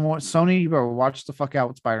 And what Sony, you better watch the fuck out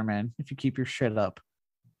with Spider-Man if you keep your shit up.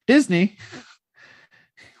 Disney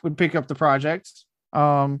would pick up the project.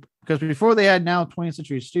 Because before they had now 20th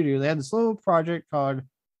Century Studio, they had this little project called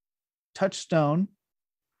Touchstone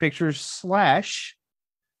Pictures /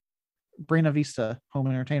 Buena Vista Home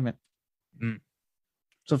Entertainment.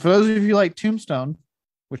 So for those of you like Tombstone,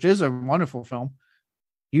 which is a wonderful film,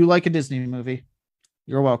 you like a Disney movie,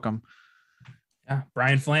 you're welcome. Yeah,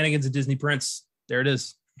 Brian Flanagan's a Disney prince. There it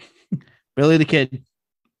is. Billy the Kid,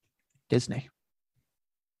 Disney.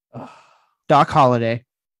 Doc Holliday,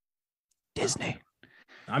 Disney.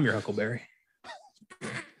 I'm your Huckleberry.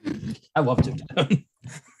 I love Tombstone.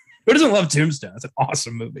 Who doesn't love Tombstone? It's an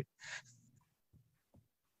awesome movie.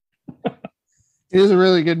 It is a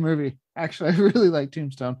really good movie. Actually, I really like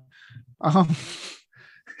Tombstone.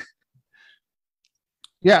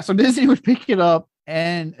 Yeah, so Disney would pick it up,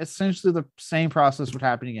 and essentially the same process would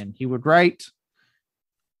happen again. He would write,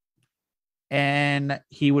 and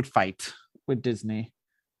he would fight with Disney.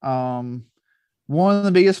 One of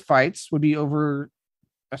the biggest fights would be over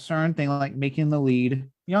a certain thing, like making the lead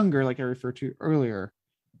younger, like I referred to earlier.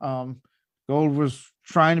 Gold was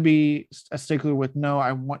trying to be a stickler with, no,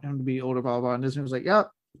 I want him to be older, blah, blah. And Disney was like, yeah,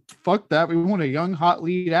 fuck that. We want a young, hot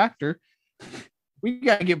lead actor. We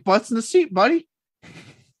got to get butts in the seat, buddy.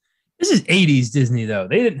 This is 80s Disney, though.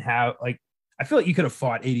 They didn't have, I feel like you could have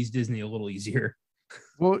fought 80s Disney a little easier.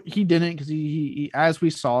 Well, he didn't, because he, as we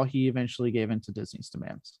saw, he eventually gave in to Disney's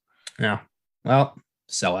demands. Yeah. Well,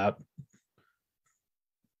 sell out.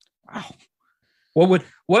 Wow.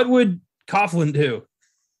 What would Coughlin do?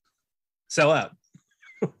 Sell out.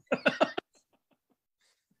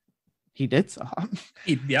 He did stop.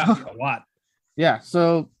 Yeah, a lot. Yeah.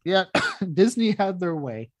 So yeah, Disney had their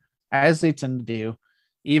way, as they tend to do,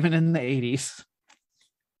 even in the 80s.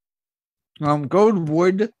 Gold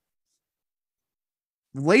would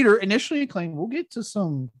later initially claim we'll get to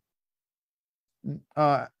some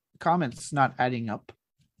comments not adding up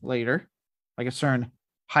later, like a certain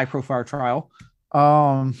high profile trial.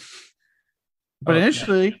 But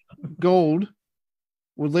initially, Gold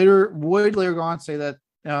would later go on to say that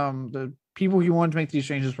the people he wanted to make these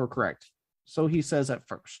changes were correct. So he says at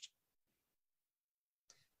first.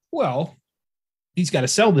 Well, he's got to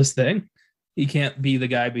sell this thing. He can't be the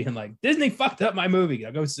guy being like, Disney fucked up my movie.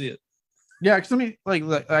 I'll go see it. Yeah, because I mean,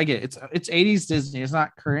 like I get it. It's 80s Disney. It's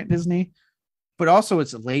not current Disney, but also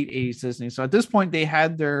it's late 80s Disney. So at this point, they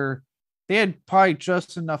had probably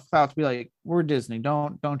just enough clout to be like, we're Disney.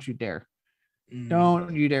 Don't you dare.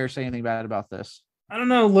 Don't you dare say anything bad about this. I don't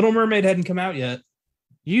know. Little Mermaid hadn't come out yet.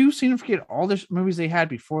 You seem to forget all the movies they had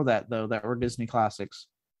before that, though, that were Disney classics.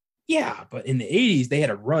 Yeah, but in the 80s, they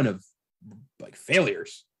had a run of like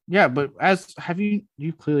failures. Yeah, but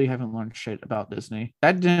you clearly haven't learned shit about Disney.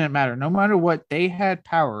 That didn't matter. No matter what, they had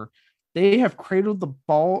power. They have cradled the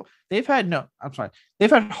ball. They've had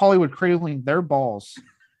Hollywood cradling their balls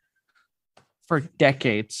for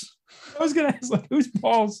decades. I was gonna ask, like, whose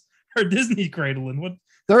balls are Disney cradling? What?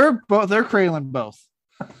 They're cradling both.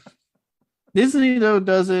 Disney though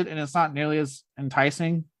does it, and it's not nearly as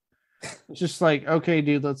enticing. It's just like, okay,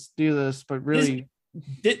 dude, let's do this, but really,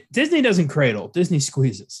 Disney doesn't cradle. Disney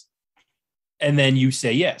squeezes, and then you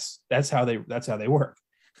say yes. That's how they work.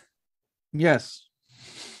 Yes.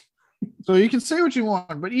 So you can say what you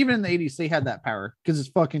want, but even in the 80s, they had that power because it's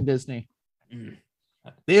fucking Disney.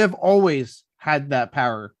 They have always had that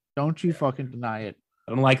power. Don't you fucking deny it.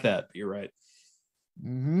 I don't like that, but you're right.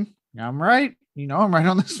 Mm-hmm. I'm right. I'm right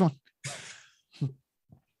on this one.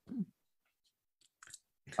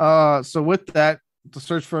 So with that, the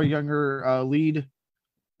search for a younger lead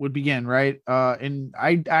would begin, right? And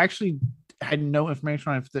I actually had no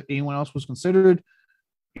information on if anyone else was considered.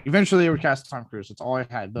 Eventually, they would cast Tom Cruise. That's all I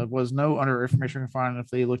had. There was no other information I could find if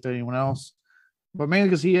they looked at anyone else, but mainly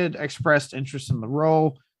because he had expressed interest in the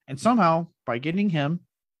role, and somehow by getting him,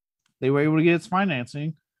 they were able to get its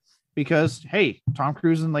financing. Because hey, Tom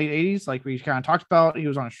Cruise in the late 80s, like we kind of talked about, he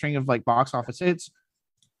was on a string of like box office hits.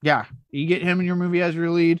 Yeah, you get him in your movie as your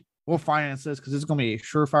lead, we'll finance this because it's going to be a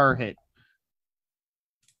surefire hit.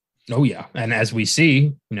 Oh yeah, and as we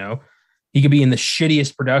see, he could be in the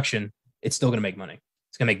shittiest production. It's still going to make money.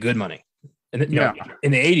 It's going to make good money. And in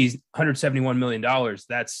the 80s, $171 million.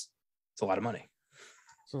 That's a lot of money.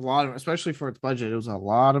 It's a lot of, especially for its budget. It was a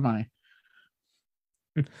lot of money.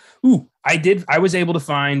 Ooh, I was able to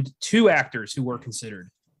find 2 actors who were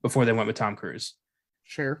considered before they went with Tom Cruise.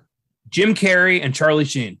 Sure. Jim Carrey and Charlie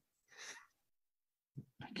Sheen.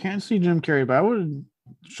 I can't see Jim Carrey, but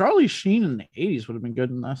Charlie Sheen in the 80s would have been good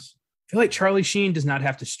in this. I feel like Charlie Sheen does not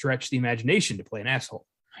have to stretch the imagination to play an asshole.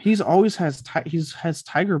 He's always has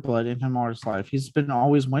tiger blood in him all his life. He's been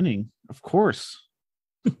always winning, of course.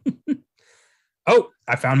 Oh,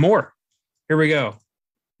 I found more. Here we go.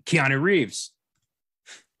 Keanu Reeves.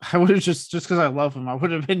 I would have just because I love him, I would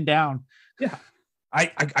have been down. Yeah. I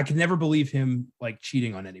could never believe him like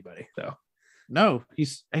cheating on anybody though. No,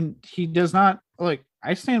 he does not. Like,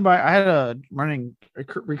 I stand by. I had a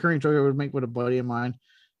recurring joke I would make with a buddy of mine,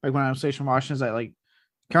 like when I was stationed in Washington, is that like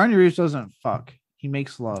Keanu Reeves doesn't fuck. He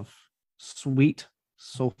makes love, sweet,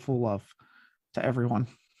 soulful love to everyone.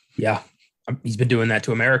 Yeah, he's been doing that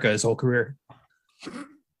to America his whole career.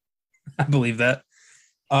 I believe that.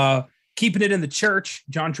 Keeping it in the church,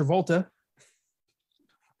 John Travolta.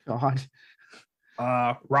 God.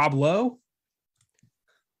 Rob Lowe.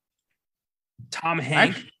 Tom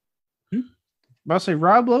Hanks. I'll say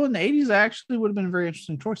Rob Lowe in the 80s actually would have been a very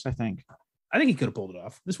interesting choice, I think. I think he could have pulled it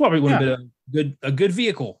off. This probably would have been a good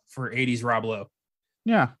vehicle for 80s Rob Lowe.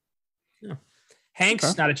 Yeah.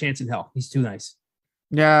 Hanks, not a chance in hell. He's too nice.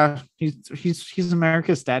 Yeah, he's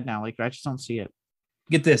America's dad now. Like, I just don't see it.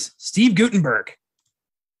 Get this. Steve Guttenberg.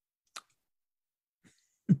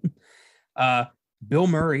 Bill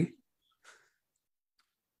Murray.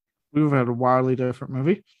 We would have had a wildly different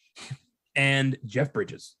movie. And Jeff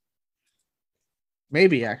Bridges.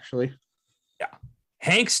 Maybe, actually. Yeah.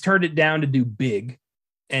 Hanks turned it down to do Big,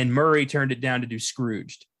 and Murray turned it down to do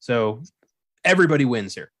Scrooged. So everybody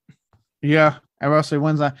wins here. Yeah, I will say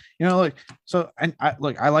wins that. I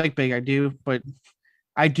like Big, I do, but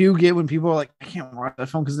I do get when people are like, I can't watch that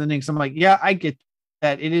film because the ending. So I'm like, yeah, I get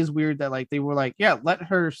that. It is weird that like they were like, yeah, let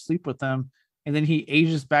her sleep with them, and then he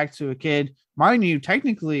ages back to a kid. Mind you,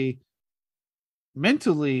 technically,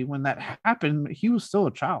 mentally, when that happened, he was still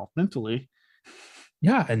a child mentally.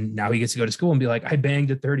 Yeah, and now he gets to go to school and be like, I banged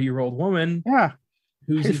a 30-year-old woman. Yeah.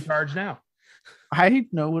 Who's in charge now? I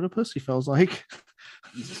know what a pussy feels like.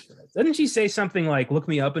 Jesus Christ. Didn't she say something like, look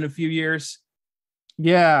me up in a few years?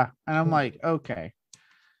 Yeah. And I'm like, okay.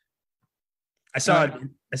 I saw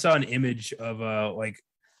an image of like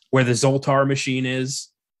where the Zoltar machine is.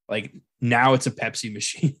 Like now it's a Pepsi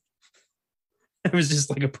machine. It was just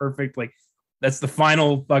like a perfect, like, that's the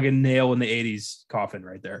final fucking nail in the 80s coffin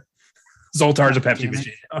right there. Zoltar's a Pepsi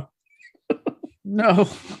machine. No.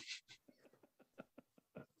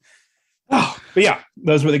 Oh, but yeah,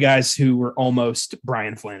 those were the guys who were almost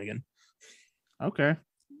Brian Flanagan. Okay.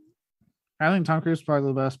 I think Tom Cruise is probably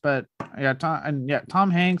the best bet. Yeah, Tom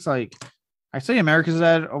Hanks, like, I say America's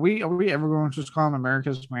dad. Are we ever going to just call him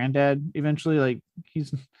America's granddad eventually? Like,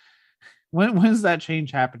 he's when's that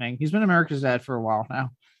change happening? He's been America's dad for a while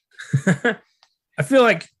now. I feel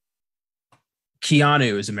like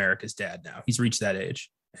Keanu is America's dad now. He's reached that age.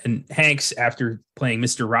 And Hanks, after playing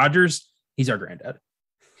Mr. Rogers, he's our granddad.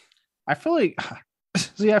 I feel like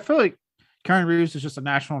Keanu Reeves is just a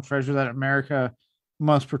national treasure that America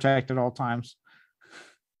must protect at all times.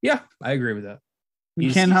 Yeah, I agree with that.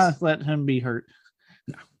 You cannot let him be hurt.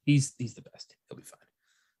 No, he's the best. He'll be fine.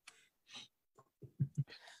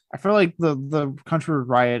 I feel like the country would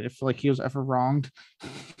riot if like he was ever wronged.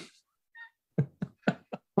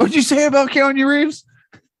 What'd you say about Keanu Reeves?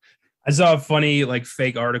 I saw a funny like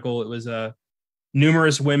fake article. It was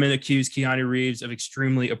numerous women accused Keanu Reeves of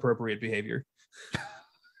extremely appropriate behavior.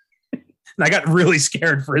 And I got really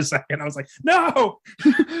scared for a second. I was like, no.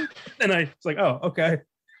 And I was like, oh, okay.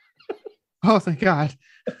 Oh, thank God.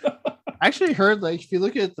 I actually heard, like, if you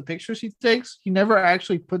look at the pictures he takes, he never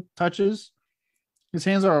actually touches. His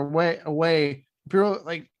hands are away. People,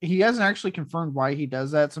 like, he hasn't actually confirmed why he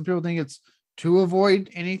does that. Some people think it's to avoid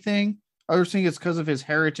anything. Others think it's because of his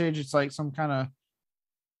heritage. It's like some kind of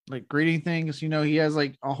like greeting things. He has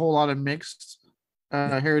like a whole lot of mixed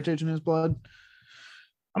heritage in his blood.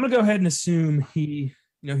 I'm gonna go ahead and assume he's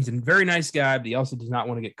a very nice guy, but he also does not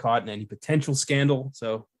want to get caught in any potential scandal.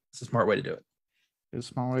 So it's a smart way to do it. It's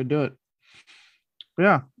a smart way to do it. But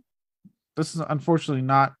yeah, this is unfortunately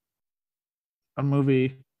not a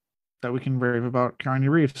movie that we can rave about Keanu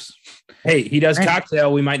Reeves. Hey, he does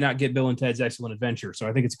Cocktail. We might not get Bill and Ted's Excellent Adventure, so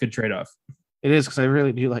I think it's a good trade-off. It is, because I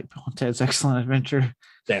really do like Bill and Ted's Excellent Adventure.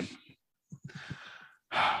 Damn.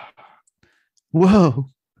 Whoa.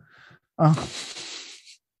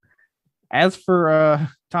 As for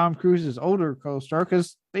Tom Cruise's older co-star,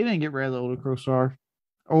 because they didn't get rid of the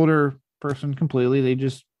older person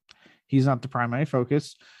completely. He's not the primary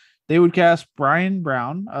focus. They would cast Brian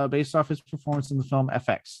Brown based off his performance in the film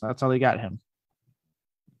FX. That's how they got him.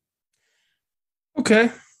 Okay.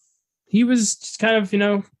 He was just kind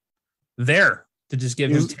of, there to just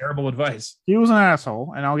give him terrible advice. He was an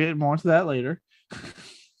asshole, and I'll get more into that later.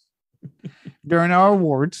 During our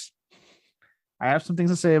awards, I have some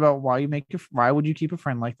things to say about why would you keep a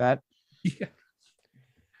friend like that? Yeah.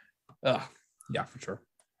 Yeah, for sure.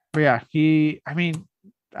 But yeah,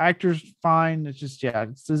 actor's fine. It's just,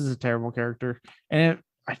 this is a terrible character. And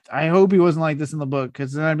I hope he wasn't like this in the book,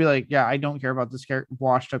 because then I'd be like, yeah, I don't care about this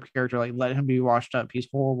washed up character. Like, let him be washed up. He's a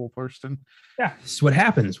horrible person. Yeah, this is what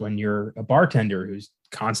happens when you're a bartender who's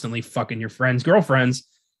constantly fucking your friends' girlfriends.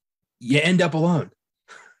 You end up alone.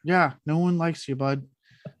 Yeah, no one likes you, bud.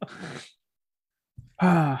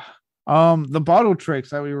 The bottle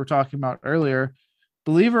tricks that we were talking about earlier,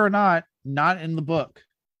 believe it or not in the book.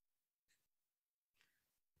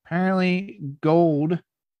 Apparently, Gold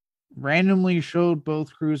randomly showed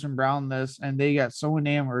both Cruise and Brown this, and they got so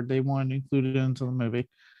enamored they wanted to include it into the movie.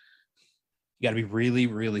 You got to be really,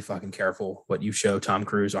 really fucking careful what you show Tom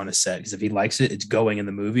Cruise on a set, because if he likes it, it's going in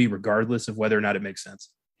the movie, regardless of whether or not it makes sense.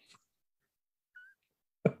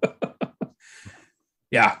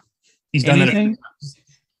 Yeah, he's done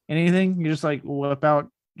anything. You just like whip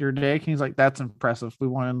out your dick, and he's like, "That's impressive. We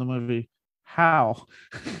want it in the movie." How?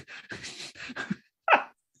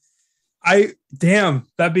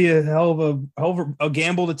 That'd be a hell of a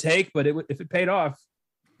gamble to take, but if it paid off.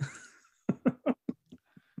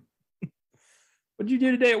 What'd you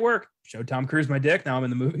do today at work? Showed Tom Cruise my dick. Now I'm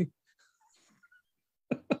in the movie.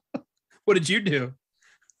 What did you do?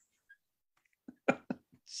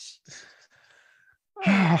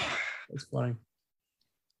 That's funny.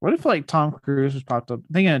 What if like Tom Cruise just popped up?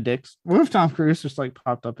 Thinking of dicks. What if Tom Cruise just like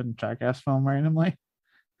popped up in a Jackass film randomly?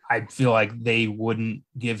 I feel like they wouldn't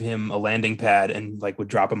give him a landing pad and like would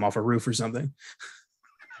drop him off a roof or something.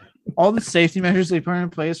 All the safety measures they put in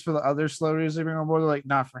place for the other celebrities they bring on board, they're like,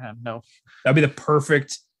 not for him. No. That'd be the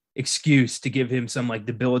perfect excuse to give him some like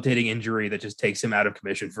debilitating injury that just takes him out of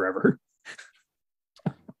commission forever.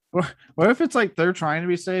 What if it's like they're trying to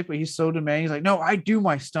be safe, but he's so demanding? He's like, no, I do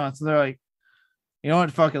my stunts. And they're like, you know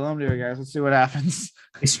what? Fuck it. Let him do it, guys. Let's see what happens.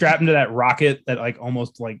 They strap him to that rocket that like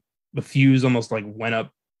almost like the fuse almost like went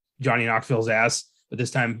up Johnny Knoxville's ass. But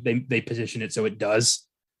this time they position it so it does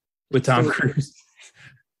with Tom Cruise.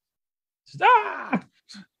 Just, ah!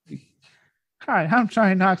 Hi, I'm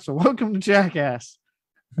Johnny Knoxville. Welcome to Jackass.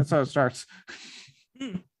 That's how it starts.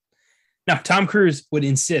 Now, Tom Cruise would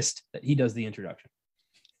insist that he does the introduction.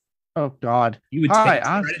 Oh, God. You would try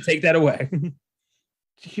to take that away. Can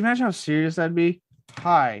you imagine how serious that'd be?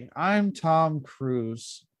 Hi, I'm Tom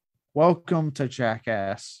Cruise. Welcome to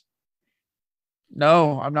Jackass.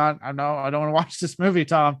 No, I'm not. I don't want to watch this movie,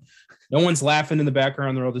 Tom. No one's laughing in the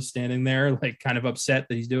background. They're all just standing there, like kind of upset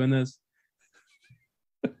that he's doing this.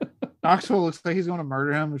 Knoxville looks like he's going to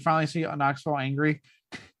murder him. We finally see Knoxville angry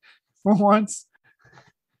for once.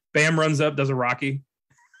 Bam runs up, does a Rocky.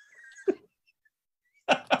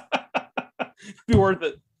 Be worth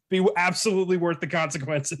it. Be absolutely worth the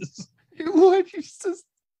consequences. It would. He's just.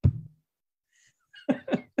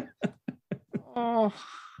 Oh.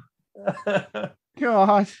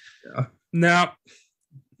 God. Yeah. No.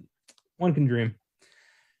 One can dream.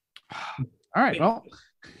 All right. Well.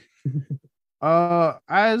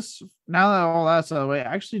 As now that all that's out of the way,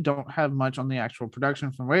 I actually don't have much on the actual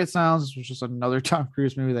production. From the way it sounds, this was just another Tom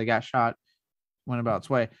Cruise movie that got shot, went about its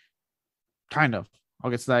way. Kind of. I'll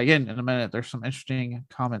get to that again in a minute. There's some interesting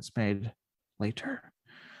comments made later.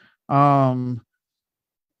 I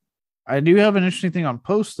do have an interesting thing on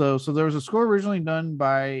post though. So there was a score originally done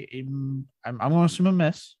by I'm going to assume a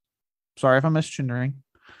miss. Sorry if I'm misgendering.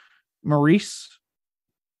 Maurice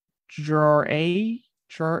Jarre.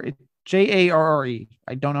 Jarre.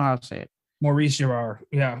 I don't know how to say it. Maurice Jarre.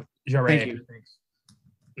 Yeah. Jarre. Thank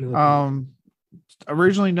you.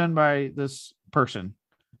 Originally done by this person.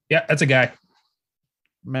 Yeah, that's a guy.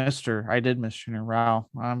 I did misgender. Wow.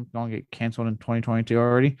 I'm going to get canceled in 2022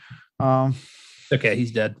 already. Okay,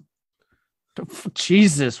 he's dead.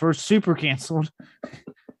 Jesus, we're super canceled.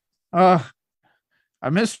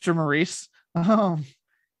 Mr. Maurice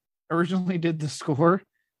originally did the score.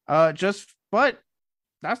 But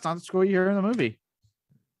that's not the score you hear in the movie.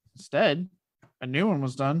 Instead, a new one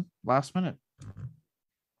was done last minute.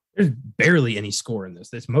 There's barely any score in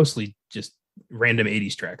this. It's mostly just random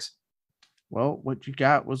 80s tracks. Well, what you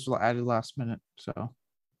got was added last minute. So,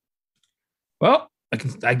 well,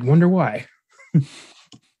 I wonder why.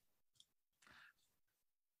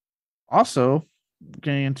 Also,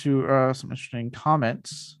 getting into some interesting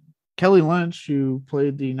comments. Kelly Lynch, who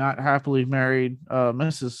played the not happily married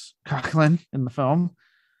Mrs. Coughlin in the film,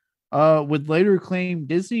 would later claim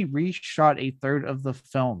Disney reshot a third of the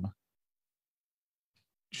film,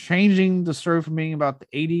 changing the story from being about the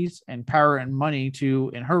 80s and power and money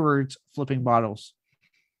to, in her words, flipping bottles.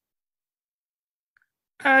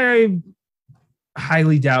 I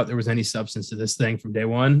highly doubt there was any substance to this thing from day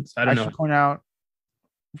one. So I don't know. Should point out,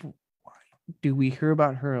 do we hear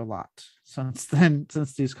about her a lot since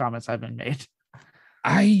these comments have been made?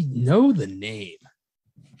 I know the name.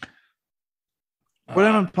 What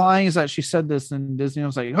I'm implying is that she said this and Disney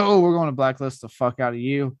was like, oh, we're going to blacklist the fuck out of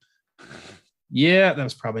you. Yeah, that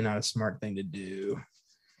was probably not a smart thing to do.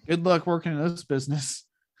 Good luck working in this business.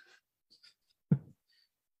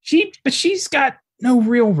 She's got no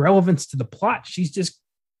real relevance to the plot. She's just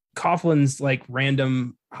Coughlin's like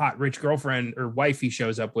random hot rich girlfriend or wife he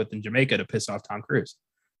shows up with in Jamaica to piss off Tom Cruise.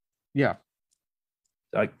 Yeah.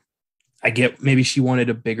 Like, I get maybe she wanted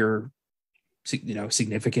a bigger,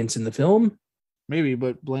 significance in the film. Maybe,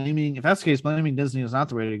 but if that's the case, blaming Disney is not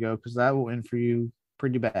the way to go because that will end for you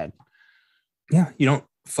pretty bad. Yeah, you don't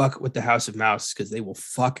fuck with the House of Mouse because they will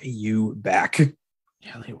fuck you back.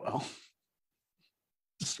 Yeah, they will.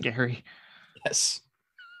 Scary. Yes.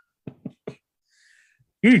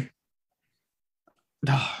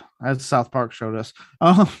 As South Park showed us.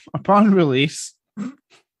 Upon release,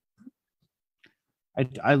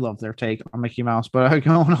 I love their take on Mickey Mouse, but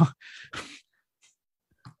going on.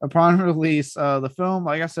 Upon release, the film,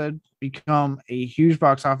 like I said, become a huge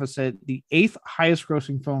box office hit, the 8th highest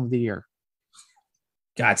grossing film of the year.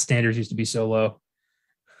 God, standards used to be so low.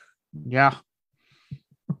 Yeah.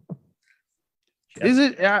 Is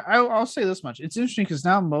it? I'll say this much. It's interesting because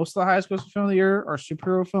now most of the highest grossing film of the year are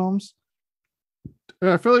superhero films.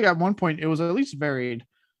 I feel like at one point it was at least varied.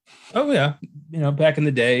 Oh yeah, back in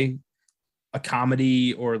the day, a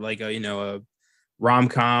comedy or like a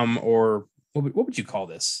rom-com or what would you call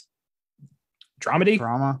this? Dramedy?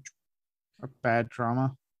 Drama. Or bad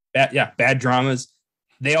drama. Bad dramas.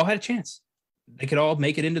 They all had a chance. they could all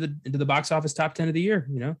make it into the box office top 10 of the year.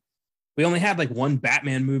 We only had like one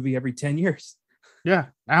Batman movie every 10 years. Yeah.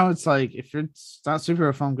 Now it's like, if it's not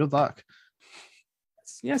superhero film, good luck.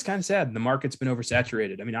 It's kind of sad. The market's been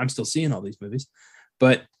oversaturated. I mean, I'm still seeing all these movies,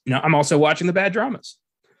 but I'm also watching the bad dramas.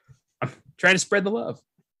 I'm trying to spread the love.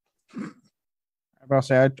 I'll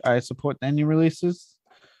say I support any releases.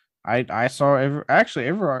 I saw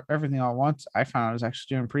everything all at once. I found I was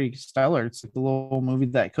actually doing pretty stellar. It's like the little movie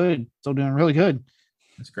that could still doing really good.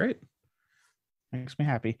 That's great. Makes me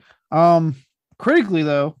happy. Critically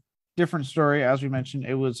though, different story. As we mentioned,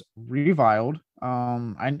 it was reviled.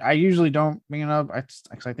 I usually don't bring it up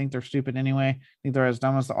because I think they're stupid anyway. I think they're as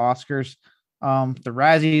dumb as the Oscars. The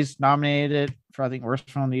Razzies nominated it for I think worst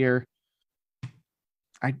film of the year.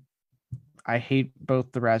 I hate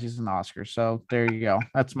both the Razzies and the Oscars. So there you go.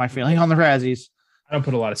 That's my feeling on the Razzies. I don't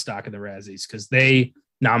put a lot of stock in the Razzies because they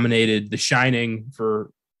nominated The Shining for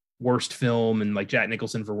worst film and like Jack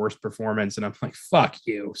Nicholson for worst performance. And I'm like, fuck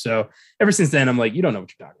you. So ever since then, I'm like, you don't know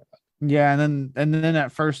what you're talking about. Yeah. And then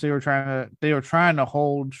at first they were trying to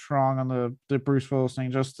hold strong on the Bruce Willis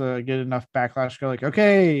thing just to get enough backlash to go like,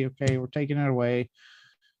 okay, we're taking it away.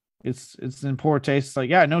 It's in poor taste. It's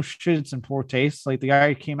like, yeah, no shit, it's in poor taste. Like the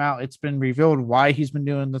guy came out, it's been revealed why he's been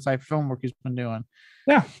doing the type of film work he's been doing.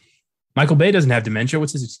 Yeah. Michael Bay doesn't have dementia.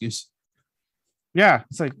 What's his excuse? Yeah.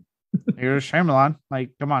 It's like, here's Shyamalan.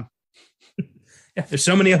 Like, come on. Yeah, there's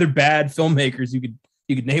so many other bad filmmakers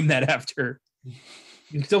you could name that after. You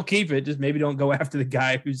can still keep it, just maybe don't go after the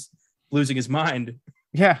guy who's losing his mind.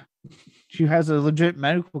 Yeah. He has a legit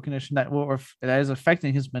medical condition that is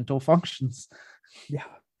affecting his mental functions. Yeah.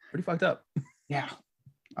 Pretty fucked up. Yeah.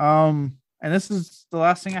 And this is the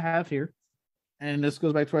last thing I have here. And this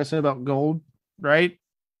goes back to what I said about Gold, right?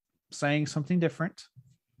 Saying something different.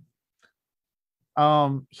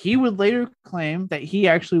 He would later claim that he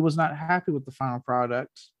actually was not happy with the final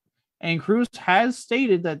product. And Cruise has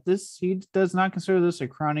stated that he does not consider this a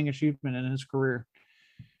crowning achievement in his career.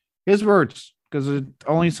 His words, because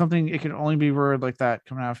it can only be word like that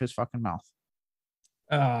coming out of his fucking mouth.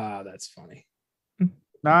 That's funny.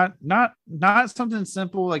 Not something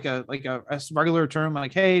simple like a regular term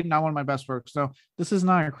like, hey, not one of my best works. No, this is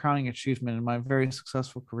not a crowning achievement in my very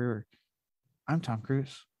successful career. I'm Tom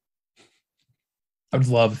Cruise. I would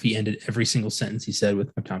love if he ended every single sentence he said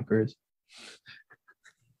with Tom Cruise.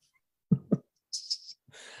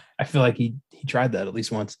 I feel like he tried that at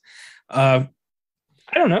least once. I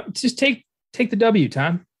don't know. Just take the W,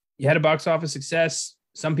 Tom. You had a box office success.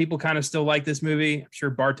 Some people kind of still like this movie. I'm sure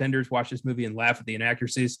bartenders watch this movie and laugh at the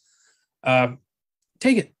inaccuracies.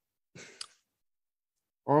 Take it.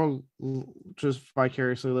 Or just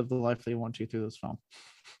vicariously live the life they want to through this film.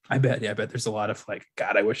 I bet there's a lot of like,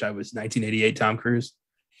 God, I wish I was 1988 Tom Cruise.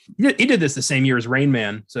 He did this the same year as Rain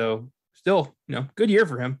Man. So still, good year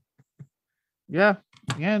for him. Yeah.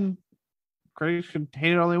 Again, critics could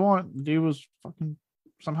hate it all they want. The dude was fucking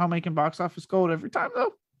somehow making box office gold every time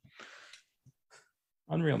though.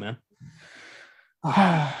 Unreal, man. All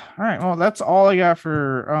right. Well, that's all I got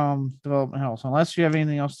for development hell. So unless you have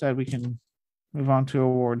anything else said, we can move on to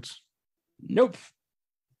awards. Nope.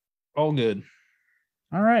 All good.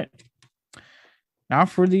 All right. Now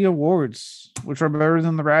for the awards, which are better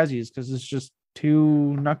than the Razzies because it's just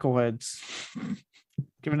two knuckleheads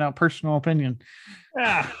giving out personal opinion.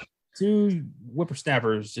 Two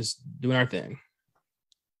whippersnappers just doing our thing.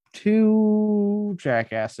 Two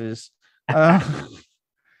jackasses.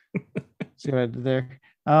 See what I did there.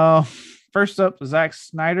 First up, Zack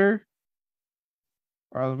Snyder,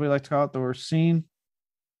 or as we like to call it, the worst scene.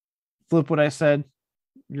 Flip what I said.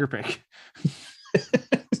 Your pick.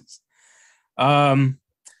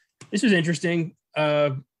 This was interesting.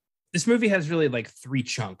 This movie has really like three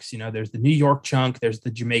chunks. There's the New York chunk, there's the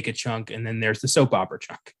Jamaica chunk, and then there's the soap opera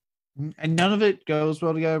chunk. And none of it goes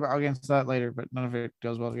well together. But I'll get into that later. But none of it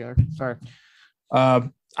goes well together. Sorry. I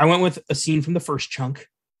went with a scene from the first chunk.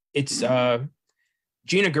 It's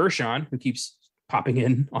Gina Gershon, who keeps popping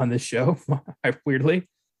in on this show, weirdly.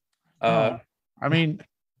 I mean,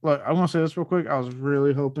 look, I want to say this real quick. I was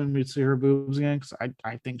really hoping we'd see her boobs again because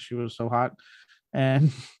I think she was so hot.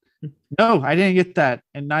 And no, I didn't get that.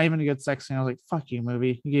 And not even a good sex scene. I was like, fuck you,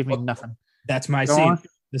 movie. You gave me nothing. That's my scene,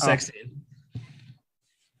 the sex scene.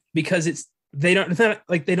 Because they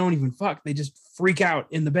don't even fuck. They just freak out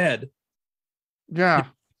in the bed. Yeah. It's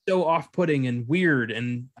so off-putting and weird.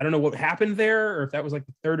 And I don't know what happened there, or if that was like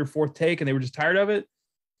the third or fourth take and they were just tired of it.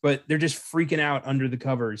 But they're just freaking out under the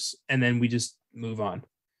covers. And then we just move on.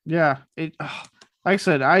 Yeah. Like I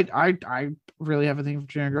said, I really have a thing for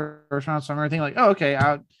Gina Gershon. So I'm thinking like, oh, okay.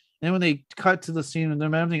 And when they cut to the scene and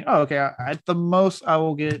I'm thinking, oh, okay, at the most I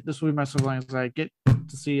will get this will be my surprise. I get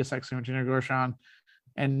to see a sex scene with Gina Gershon.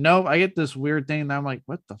 And no, I get this weird thing that I'm like,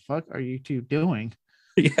 what the fuck are you two doing?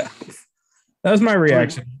 Yeah. That was my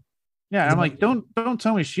reaction. Yeah, I'm like, don't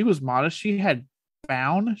tell me she was modest. She had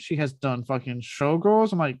found, she has done fucking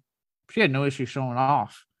showgirls. I'm like, she had no issue showing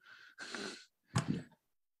off.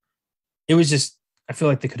 It was just, I feel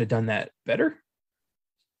like they could have done that better.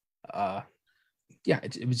 Yeah,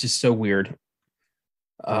 it was just so weird.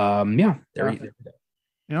 Yeah. There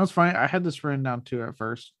You know, it's funny. I had this written down too at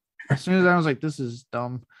first. As soon as I was like, this is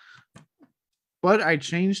dumb. But I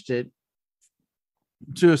changed it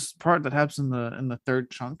to a part that happens in the third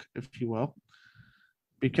chunk, if you will.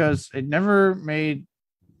 Because it never made,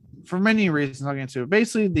 for many reasons I'll get into it.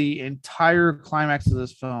 Basically, the entire climax of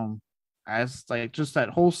this film, as like just that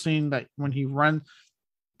whole scene that when he runs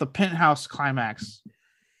the penthouse climax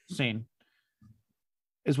scene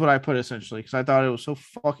is what I put essentially, because I thought it was so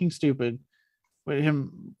fucking stupid with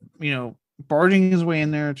him, barging his way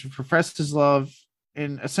in there to profess his love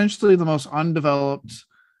in essentially the most undeveloped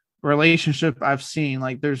relationship I've seen.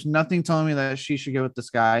 Like, there's nothing telling me that she should go with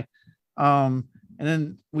this guy. And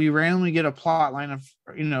then we randomly get a plot line of,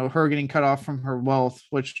 her getting cut off from her wealth,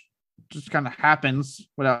 which just kind of happens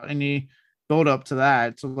without any build up to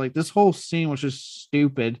that. So like this whole scene was just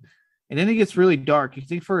stupid. And then it gets really dark. You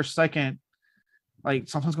think for a second, like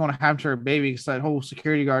something's going to happen to her baby because that whole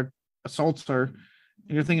security guard assaults her.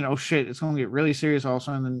 And you're thinking, oh shit, it's going to get really serious all of a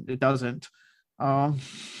sudden, and it doesn't.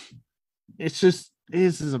 It's just,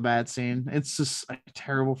 this is a bad scene. It's just a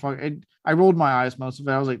terrible fuck. I rolled my eyes most of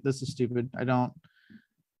it. I was like, this is stupid. I don't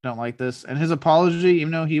like this. And his apology,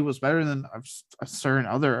 even though he was better than a certain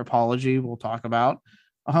other apology we'll talk about,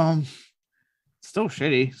 still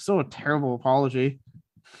shitty. Still a terrible apology.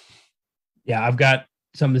 Yeah, I've got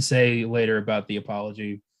something to say later about the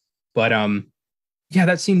apology, but yeah,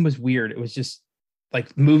 that scene was weird. It was just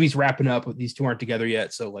like the movie's wrapping up, but these two aren't together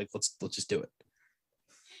yet, so like let's just do it.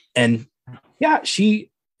 And yeah, she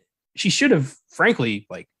should have frankly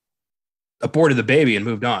like aborted the baby and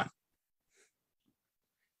moved on.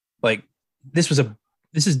 Like this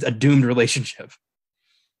is a doomed relationship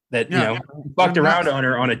that fucked around on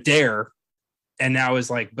her on a dare, and now is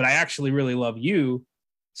like, but I actually really love you,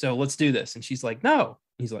 so let's do this. And she's like, no.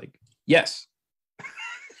 He's like, yes.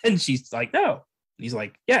 And she's like, no. And he's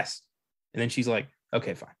like, yes. And then she's like,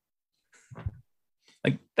 okay, fine.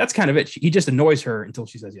 Like that's kind of it. He just annoys her until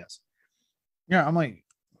she says yes. Yeah, I'm like,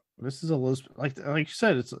 this is a little like you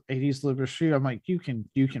said, it's 80s Libre Street. I'm like, you can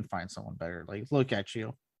find someone better. Like, look at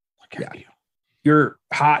you. Look at you. You're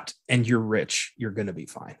hot and you're rich. You're gonna be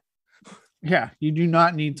fine. Yeah, you do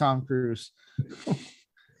not need Tom Cruise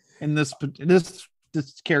in this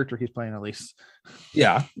character he's playing, at least.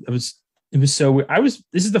 Yeah, it was so weird.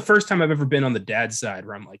 This is the first time I've ever been on the dad side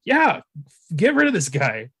where I'm like, yeah, get rid of this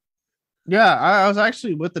guy. Yeah, I was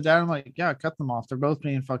actually with the dad. I'm like, yeah, cut them off. They're both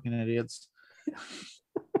being fucking idiots.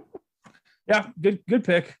 Yeah, good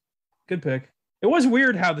pick. Good pick. It was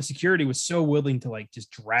weird how the security was so willing to like just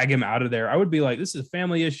drag him out of there. I would be like, this is a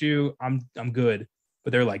family issue. I'm good.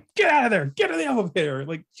 But they're like, get out of there, get in the elevator.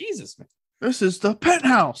 Like, Jesus, man. This is the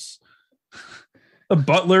penthouse. The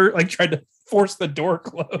butler like tried to force the door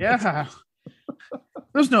closed. Yeah.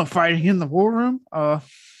 There's no fighting in the war room.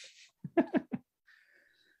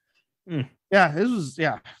 Yeah,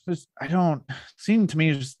 I don't seem to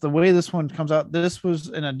me just the way this one comes out. This was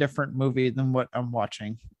in a different movie than what I'm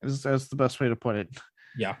watching. That's the best way to put it.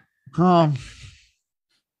 Yeah.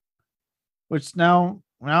 Which now,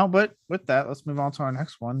 but with that, let's move on to our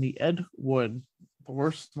next one. The Ed Wood, the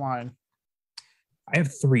worst line. I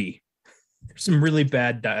have 3. There's some really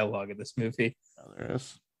bad dialogue in this movie. Oh, there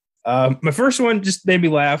is. My first one just made me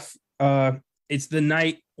laugh. It's the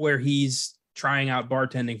night where he's trying out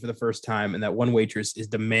bartending for the first time, and that one waitress is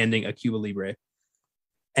demanding a Cuba Libre,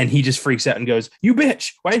 and he just freaks out and goes, "You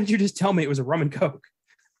bitch! Why didn't you just tell me it was a rum and coke?"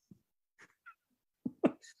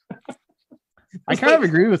 I kind of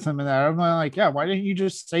agree with him in that. I'm like, yeah, why didn't you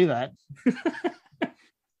just say that?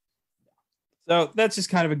 So that's just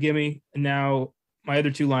kind of a gimme. And now my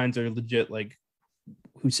other 2 lines are legit. Like,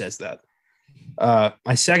 who says that?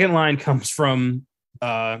 My second line comes from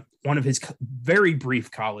one of his very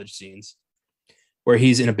brief college scenes where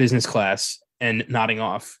he's in a business class and nodding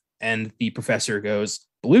off. And the professor goes,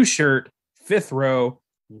 "Blue shirt, 5th row,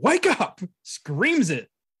 wake up," screams it.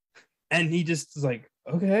 And he just is like,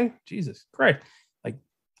 okay, Jesus Christ. Like,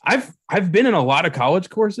 I've been in a lot of college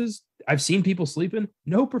courses. I've seen people sleeping.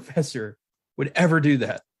 No professor would ever do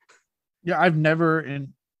that. Yeah, I've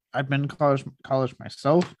been in college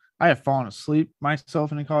myself. I have fallen asleep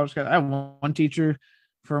myself in a college class. I have one teacher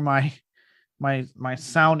for my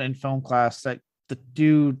sound and film class that the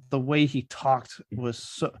dude, the way he talked was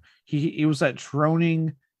so he was that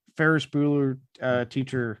droning Ferris Bueller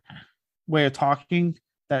teacher way of talking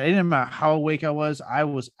that it didn't matter how awake I was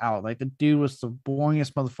out. Like the dude was the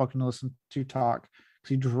boringest motherfucker to listen to talk because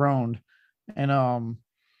he droned and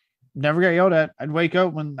never got yelled at. I'd wake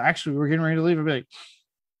up when actually we were getting ready to leave. I'd be like,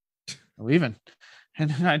 "We're leaving," and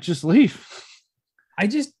then I'd just leave. I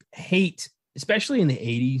just hate, especially in the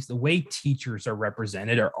 80s, the way teachers are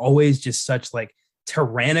represented are always just such like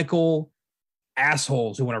tyrannical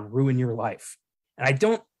assholes who want to ruin your life. And I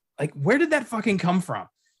don't like, where did that fucking come from?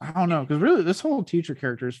 I don't know, because really this whole teacher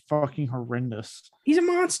character is fucking horrendous. He's a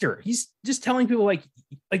monster. He's just telling people like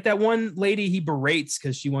that one lady he berates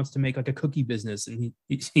because she wants to make like a cookie business. And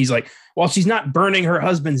he's like, well, she's not burning her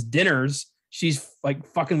husband's dinners. She's like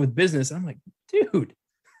fucking with business. And I'm like, dude.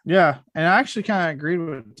 Yeah. And I actually kind of agreed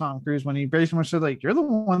with Tom Cruise when he basically said, like, you're the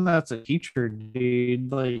one that's a teacher,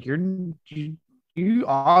 dude. Like you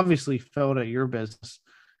obviously failed at your business.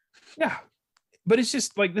 Yeah. But it's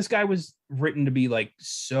just like this guy was written to be like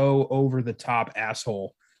so over the top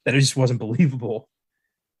asshole that it just wasn't believable.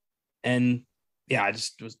 And yeah, I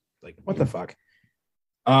just was like, what the fuck?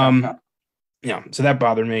 Yeah, so that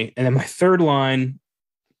bothered me. And then my third line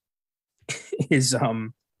is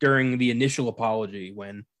during the initial apology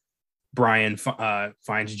when Brian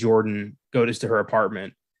finds Jordan, goes to her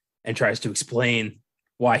apartment and tries to explain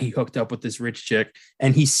why he hooked up with this rich chick.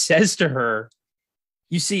 And he says to her,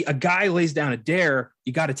 you see, a guy lays down a dare,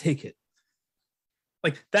 you got to take it.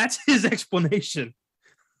 Like, that's his explanation.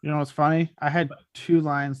 You know what's funny? I had 2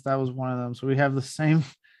 lines. That was one of them. So we have the same.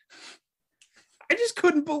 I just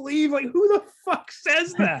couldn't believe, like, who the fuck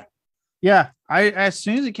says that? Yeah. As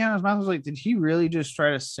soon as it came out of his mouth, I was like, did he really just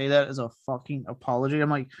try to say that as a fucking apology? I'm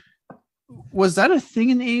like, was that a thing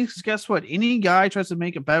in the 80s? Guess what? Any guy tries to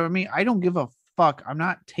make it better with me, I don't give a fuck. I'm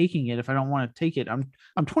not taking it if I don't want to take it. I'm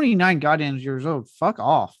 29 goddamn years old. Fuck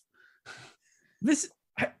off.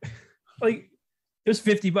 Like, it was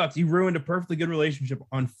 $50. You ruined a perfectly good relationship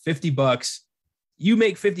on $50. You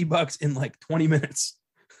make $50 in like 20 minutes.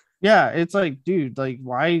 Yeah, it's like, dude, like,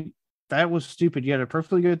 why? That was stupid. You had a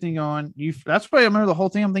perfectly good thing on. That's why I remember the whole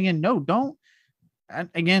thing. I'm thinking, no, don't. And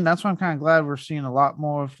again, that's why I'm kind of glad we're seeing a lot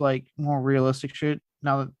more of like more realistic shit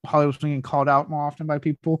now that Hollywood's being called out more often by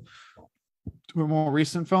people to more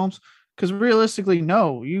recent films. Because realistically,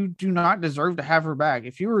 no, you do not deserve to have her back.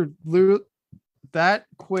 If you were that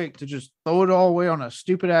quick to just throw it all away on a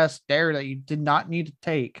stupid ass dare that you did not need to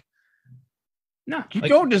take, no, you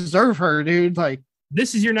don't deserve her, dude. Like,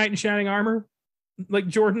 this is your knight in shining armor, like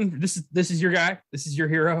Jordan. This is your guy. This is your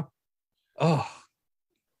hero. Oh,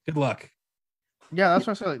 good luck. Yeah, that's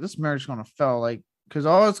why I said like this marriage is gonna fail. Like, because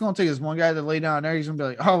all it's gonna take is one guy to lay down there. He's gonna be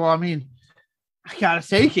like, oh well, I mean, I gotta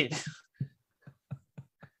take it.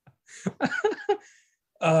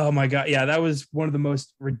 Oh my god, yeah, that was one of the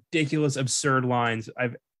most ridiculous, absurd lines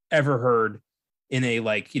I've ever heard in a,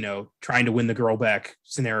 like, you know, trying to win the girl back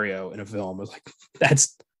scenario in a film. I was like,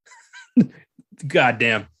 that's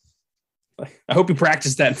goddamn. I hope you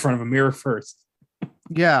practiced that in front of a mirror first.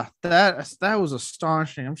 Yeah, that was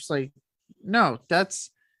astonishing. I'm just like, no, that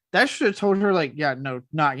should have told her, like, yeah, no,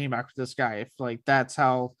 not getting back with this guy. If like that's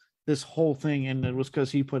how this whole thing ended, was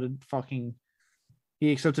because he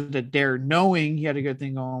accepted the dare knowing he had a good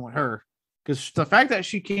thing going with her. Because the fact that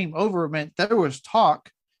she came over meant there was talk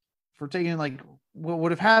for taking, like, what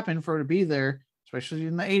would have happened for her to be there, especially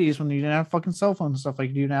in the 80s when you didn't have fucking cell phones and stuff like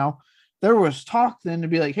you do now. There was talk then to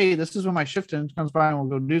be like, hey, this is when my shift ends, comes by and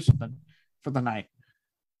we'll go do something for the night.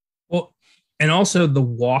 Well, and also the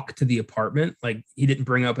walk to the apartment, like, he didn't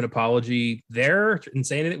bring up an apology there and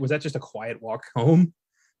say anything. Was that just a quiet walk home?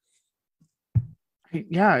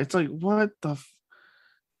 Yeah, it's like, what the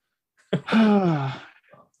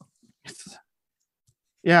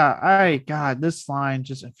yeah, God, this line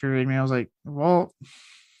just infuriated me. I was like, well,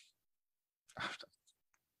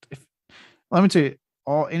 let me tell you,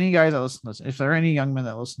 any guys that listen to this, if there are any young men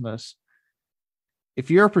that listen to this,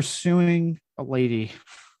 if you're pursuing a lady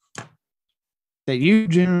that you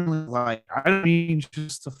genuinely like, I don't mean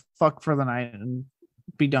just to fuck for the night and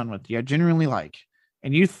be done with you, I genuinely like,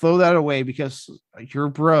 and you throw that away because your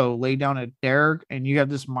bro laid down a dare and you have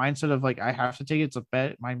this mindset of like, I have to take it, it's a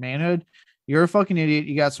bet, my manhood, you're a fucking idiot.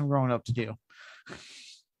 You got some growing up to do.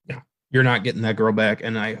 Yeah, you're not getting that girl back,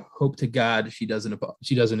 and I hope to God she doesn't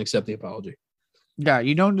accept the apology. Yeah,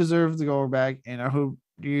 you don't deserve the girl back, and I hope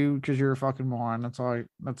you, because you're a fucking moron.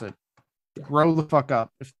 That's it. Grow the fuck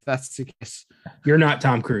up if that's the case. You're not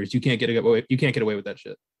Tom Cruise. You can't get away. You can't get away with that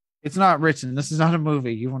shit. It's not written. This is not a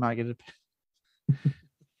movie. You will not get it.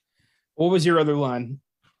 What was your other line?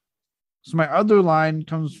 So my other line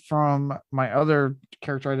comes from my other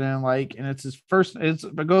character I didn't like, and it's his first.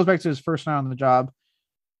 It goes back to his first night on the job.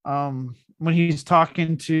 When he's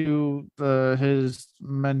talking to his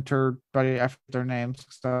mentor buddy, I forget their names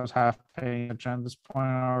because I was half paying attention at this point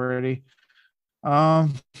already.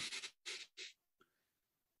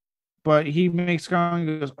 But he makes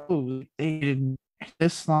going goes, oh, they didn't.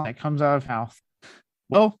 This line that comes out of mouth.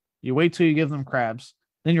 Well, you wait till you give them crabs,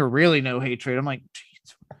 then you're really no hatred. I'm like,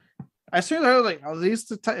 geez. I was like,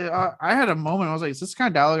 oh, I had a moment. I was like, is this kind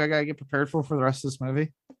of dialogue I gotta get prepared for the rest of this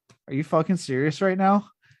movie? Are you fucking serious right now?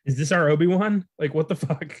 Is this our Obi-Wan? Like, what the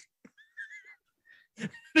fuck?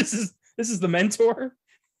 This is the mentor.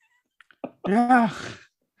 Yeah.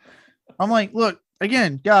 I'm like, look,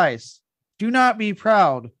 again, guys, do not be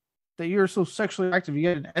proud that you're so sexually active. You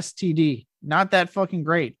get an STD. Not that fucking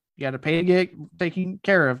great. You got to pay to get taken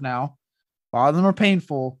care of now. A lot of them are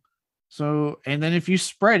painful. So, and then if you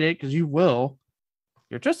spread it, because you will,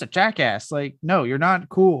 you're just a jackass. Like, no, you're not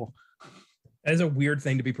cool. That is a weird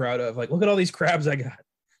thing to be proud of. Like, look at all these crabs I got.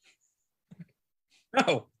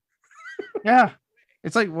 No. Yeah.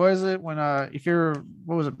 It's like, what is it when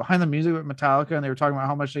what was it, Behind the Music with Metallica, and they were talking about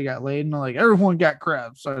how much they got laid, and like everyone got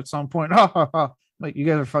crabs. So at some point, like, you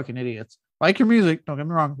guys are fucking idiots. Like your music, don't get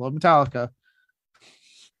me wrong, love Metallica.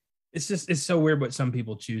 It's so weird what some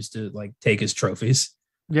people choose to like take as trophies.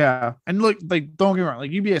 Yeah. And look, like, don't get me wrong,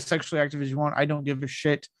 like, you be as sexually active as you want. I don't give a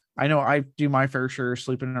shit. I know I do my fair share of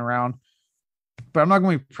sleeping around, but I'm not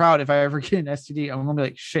going to be proud if I ever get an STD. I'm going to be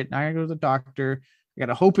like, shit, now I gotta go to the doctor. I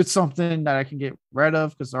gotta hope it's something that I can get rid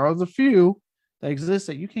of, because there are a few that exist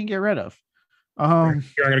that you can get rid of. You're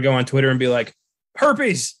gonna go on Twitter and be like,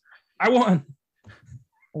 herpes, I won.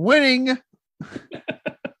 Winning.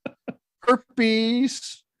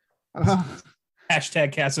 Herpes.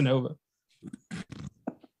 Hashtag Casanova.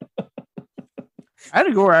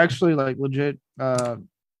 Eyzaguirre actually like legit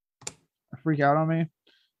freak out on me.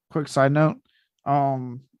 Quick side note.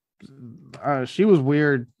 She was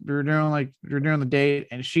weird. We were doing the date,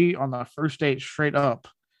 and she on the first date straight up,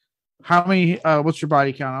 how many what's your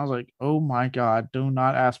body count? I was like, oh my god, do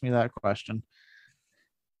not ask me that question.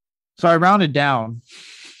 So I rounded down.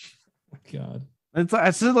 Oh god.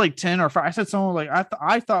 I said like 10 or 5. I said someone like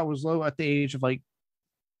I thought was low at the age of like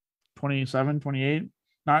 27, 28.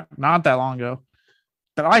 Not that long ago.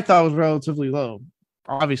 That I thought was relatively low.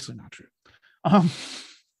 Obviously not true.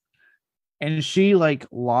 And she like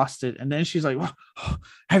lost it. And then she's like, well,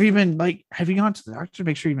 have you gone to the doctor to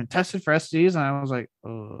make sure you've been tested for STDs? And I was like,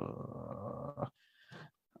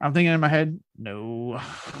 I'm thinking in my head, no,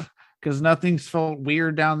 because nothing's felt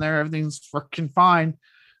weird down there. Everything's freaking fine.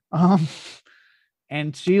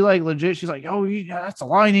 And she like legit, she's like, oh, yeah, that's a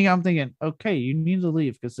lining. I'm thinking, okay, you need to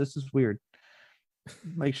leave because this is weird.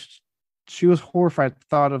 Like, she was horrified at the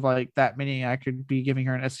thought of like that many I could be giving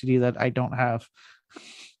her an STD that I don't have.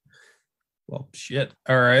 Well, shit.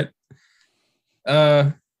 All right.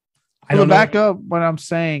 I don't back up what I'm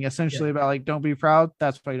saying essentially about like, don't be proud.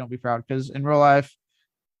 That's why you don't be proud, because in real life,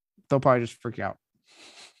 they'll probably just freak out.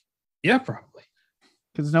 Yeah, probably.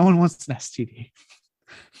 Because no one wants an STD.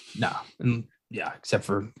 No. And yeah, except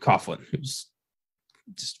for Coughlin, who's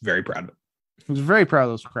just very proud of it. He was very proud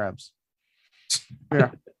of those crabs.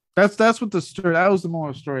 Yeah. That's what the story, that was the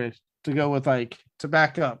moral story, to go with, like, to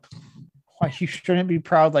back up why you shouldn't be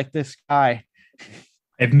proud like this guy.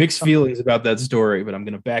 I have mixed feelings about that story, but I'm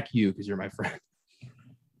going to back you because you're my friend.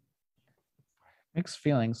 Mixed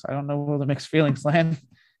feelings. I don't know where the mixed feelings land.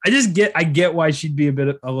 I get why she'd be a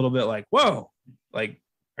little bit like, whoa, like,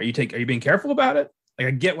 are you being careful about it? Like,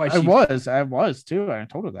 I get why I was too. I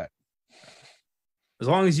told her that. As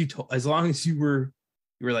long as you were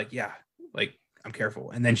like, yeah, like, I'm careful.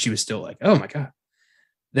 And then she was still like, oh my God.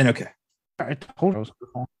 Then okay. I told her I was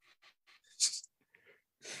careful.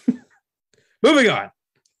 Moving on.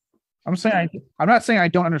 I'm not saying I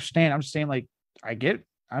don't understand. I'm just saying, like, I get.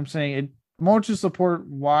 I'm saying it more to support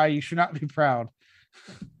why you should not be proud.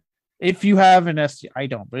 If you have an STD, I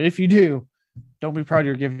don't, but if you do, don't be proud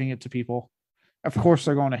you're giving it to people. Of course,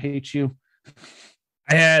 they're going to hate you.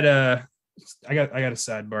 I got a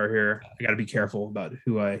sidebar here. I got to be careful about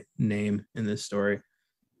who I name in this story.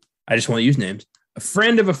 I just won't use names. A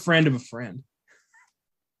friend of a friend of a friend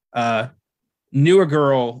knew a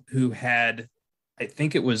girl who had, I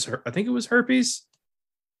think it was herpes,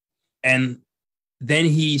 and then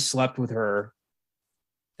he slept with her,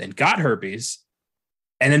 then got herpes,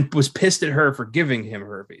 and then was pissed at her for giving him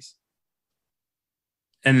herpes.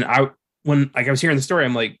 And when I was hearing the story,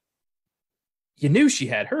 I'm like, you knew she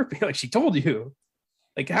had herpes. Like, she told you.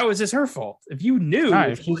 Like, how is this her fault? If you knew,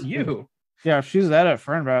 it's on you. Yeah, if she's that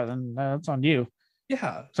upfront about it, then that's on you.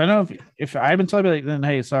 Yeah. So I know if I've been telling you, like, then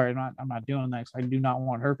hey, sorry, I'm not doing that. I do not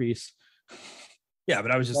want herpes. Yeah,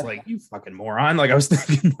 but I was just like, you fucking moron. Like I was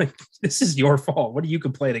thinking, like, this is your fault. What are you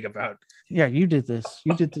complaining about? Yeah, you did this.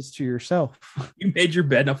 You did this to yourself. You made your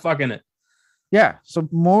bed, now fucking it. Yeah. So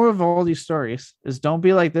more of all these stories is don't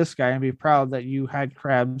be like this guy and be proud that you had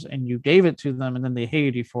crabs and you gave it to them and then they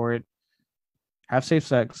hated you for it. Have safe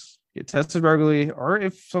sex, get tested regularly, or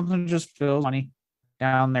if something just feels funny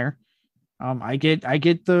down there. I get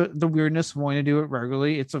the weirdness of wanting to do it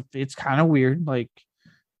regularly. It's kind of weird. Like,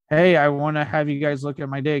 hey, I want to have you guys look at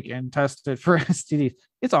my dick and test it for STDs.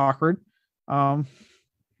 It's awkward. But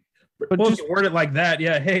well, just if you word it like that,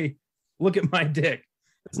 yeah. Hey, look at my dick.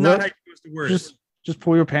 That's look, not how you're supposed to word it. Just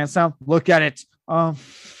pull your pants down. Look at it.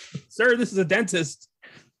 Sir, this is a dentist.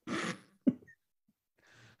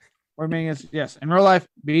 Or meaning is yes. In real life,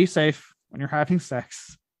 be safe when you're having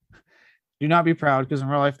sex. Do not be proud because in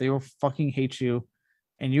real life they will fucking hate you,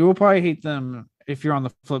 and you will probably hate them if you're on the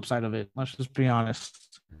flip side of it. Let's just be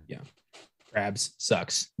honest. Yeah, crabs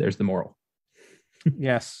sucks. There's the moral.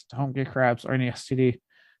 Yes, don't get crabs or any STD.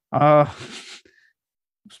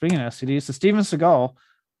 Speaking of STDs, the Steven Seagal.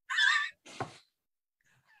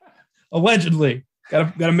 Allegedly,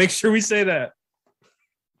 gotta make sure we say that.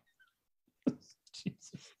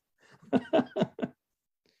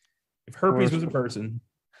 If herpes was a person,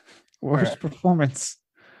 worst performance.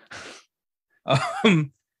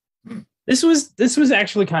 This was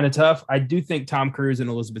actually kind of tough. I do think Tom Cruise and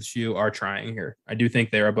Elizabeth Shue are trying here. I do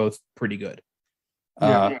think they are both pretty good.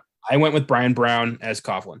 I went with Brian Brown as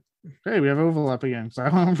Coughlin. Hey, we have overlap again. So I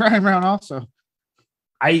went with Brian Brown also.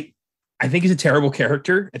 I think he's a terrible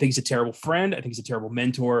character. I think he's a terrible friend. I think he's a terrible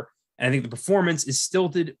mentor. And I think the performance is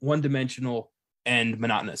stilted, one-dimensional, and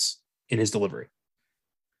monotonous in his delivery.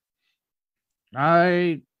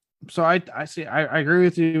 I see. I agree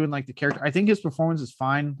with you in like the character. I think his performance is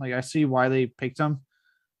fine. Like I see why they picked him,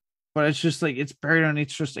 but it's just like it's buried underneath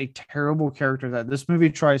just a terrible character that this movie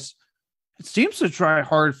tries. It seems to try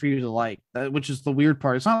hard for you to like that, which is the weird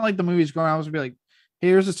part. It's not like the movie's going out to be like, hey,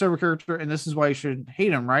 here's a terrible character, and this is why you should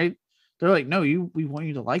hate him, right? They're like, no, we want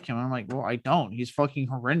you to like him. I'm like, well, I don't. He's fucking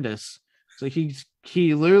horrendous. So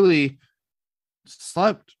he literally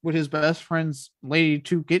slept with his best friend's lady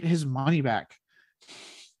to get his money back.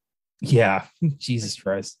 Yeah, Jesus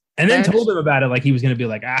Christ. And then told him about it like he was going to be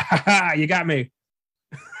like, you got me.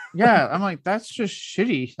 Yeah, I'm like, that's just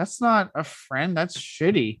shitty. That's not a friend. That's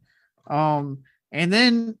shitty. And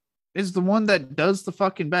then is the one that does the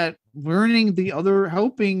fucking bet, ruining the other,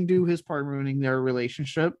 helping do his part, ruining their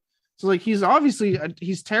relationship. So like, he's obviously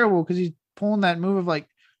he's terrible because he's pulling that move of like,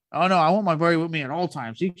 oh no, I want my buddy with me at all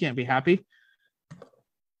times. You can't be happy.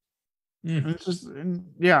 It's just,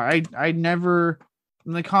 I never.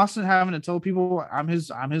 And the constant having to tell people I'm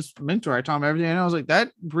his mentor. I tell him everything. And I was like,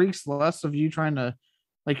 that breaks less of you trying to,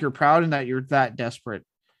 like, you're proud and that you're that desperate.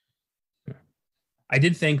 I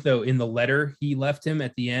did think though in the letter he left him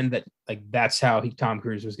at the end that like that's how Tom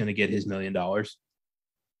Cruise was going to get his $1 million.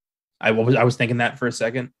 I was thinking that for a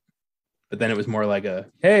second, but then it was more like a,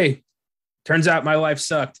 hey, turns out my life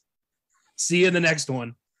sucked. See you in the next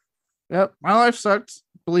one. Yep, my life sucked.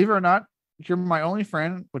 Believe it or not. You're my only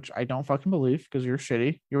friend, which I don't fucking believe because you're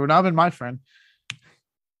shitty. You would not have been my friend.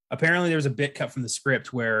 Apparently, there was a bit cut from the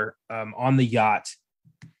script where on the yacht,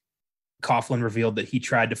 Coughlin revealed that he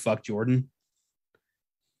tried to fuck Jordan.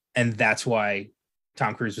 And that's why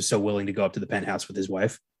Tom Cruise was so willing to go up to the penthouse with his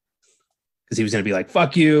wife. Because he was going to be like,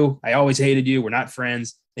 fuck you. I always hated you. We're not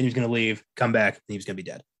friends. Then he was going to leave, come back, and he was going to be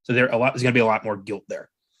dead. So there's going to be a lot more guilt there.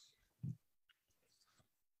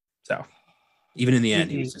 So even in the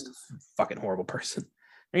end, he was just a fucking horrible person.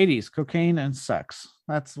 80s, cocaine and sex.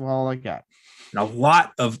 That's all I got. And a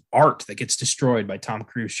lot of art that gets destroyed by Tom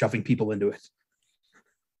Cruise shoving people into it.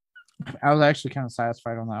 I was actually kind of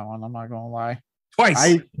satisfied on that one. I'm not going to lie.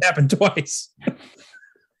 It happened twice.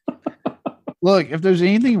 Look, if there's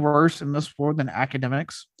anything worse in this world than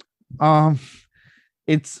academics,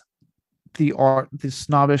 it's the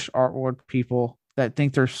snobbish art world people that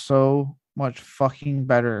think they're so much fucking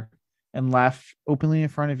better and laugh openly in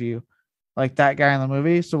front of you, like that guy in the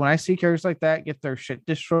movie. So when I see characters like that get their shit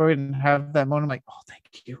destroyed and have that moment, I'm like, oh, thank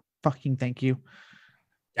you, fucking thank you,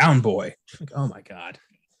 down boy. Like, oh my god.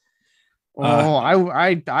 Oh,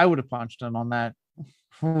 I would have punched him on that.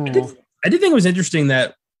 I did think it was interesting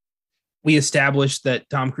that we established that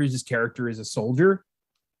Tom Cruise's character is a soldier,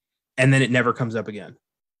 and then it never comes up again.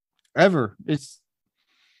 Ever. And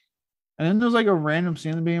then there's like a random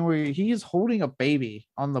scene in the beginning where he is holding a baby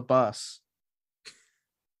on the bus.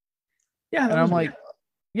 Yeah, and I'm like,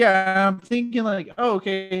 Yeah, I'm thinking like, oh,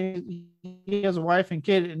 okay, he has a wife and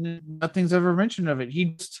kid, and nothing's ever mentioned of it. He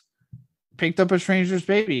just picked up a stranger's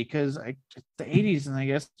baby because the '80s, and I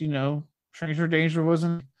guess stranger danger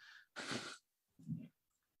wasn't.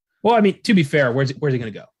 Well, I mean, to be fair, where's it going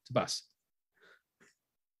to go? It's a bus.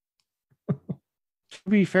 To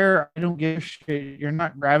be fair, I don't give a shit. You're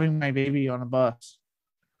not grabbing my baby on a bus.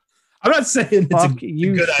 I'm not saying it's Fuck a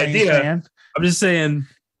you, good strange idea. man. I'm just saying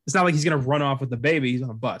it's not like he's going to run off with the baby. He's on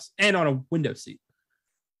a bus and on a window seat.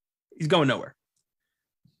 He's going nowhere.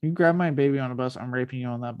 You grab my baby on a bus, I'm raping you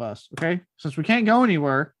on that bus. Okay? Since we can't go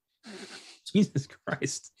anywhere. Jesus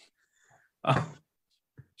Christ.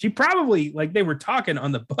 She probably, like, they were talking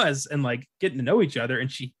on the bus and like getting to know each other,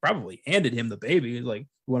 and she probably handed him the baby. He's like,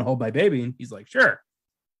 "You want to hold my baby?" And he's like, "Sure."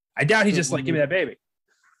 I doubt he's just like, "Give me that baby."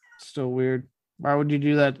 Still weird. Why would you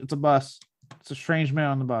do that? It's a bus. It's a strange man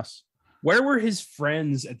on the bus. Where were his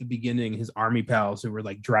friends at the beginning, his army pals who were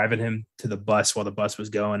like driving him to the bus while the bus was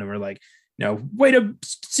going and were like, way to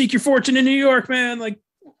seek your fortune in New York, man. Like,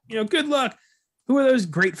 good luck. Who are those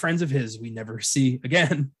great friends of his we never see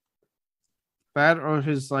again? That or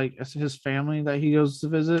his family that he goes to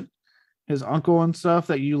visit, his uncle and stuff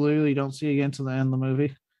that you literally don't see again till the end of the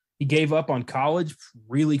movie. He gave up on college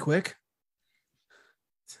really quick.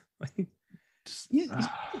 He's a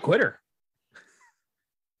quitter.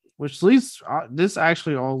 Which leads this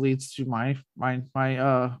actually all leads to my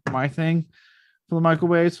thing for the Michael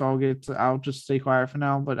Bay. So I'll just stay quiet for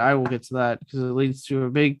now, but I will get to that because it leads to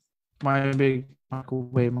my big Michael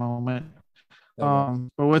Bay moment. Okay.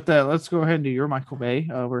 But with that, let's go ahead and do your Michael Bay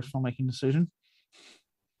worst filmmaking decision.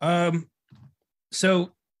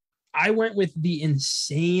 So I went with the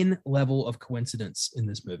insane level of coincidence in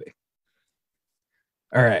this movie.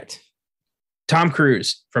 All right. Tom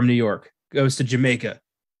Cruise from New York goes to Jamaica.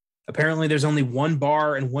 Apparently, there's only one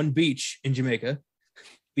bar and one beach in Jamaica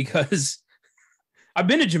because I've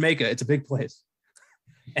been to Jamaica. It's a big place.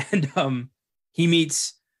 And he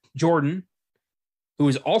meets Jordan, who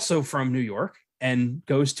is also from New York and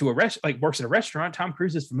goes to works at a restaurant Tom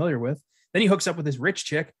Cruise is familiar with. Then he hooks up with this rich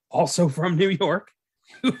chick, also from New York,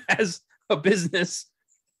 who has a business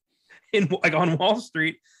on Wall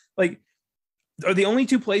Street. Like, are the only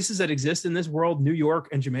two places that exist in this world New York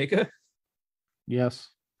and Jamaica? Yes.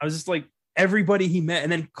 I was just like, everybody he met,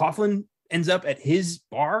 and then Coughlin ends up at his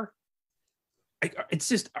bar.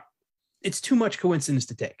 It's too much coincidence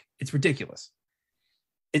to take. It's ridiculous.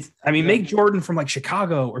 Make Jordan from like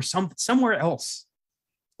Chicago or somewhere else.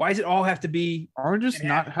 Why does it all have to be? Or just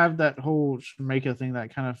not have that whole Jamaica thing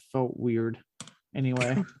that kind of felt weird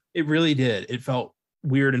anyway. It really did. It felt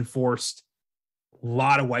weird and forced. A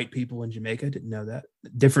lot of white people in Jamaica. Didn't know that.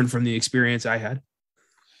 Different from the experience I had.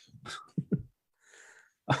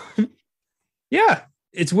 Yeah,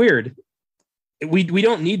 it's weird. We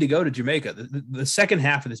don't need to go to Jamaica. The second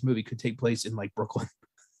half of this movie could take place in like Brooklyn.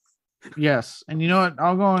 Yes. And you know what?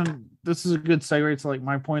 I'll go on. This is a good segue to like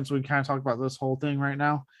my points. We kind of talk about this whole thing right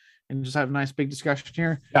now and just have a nice big discussion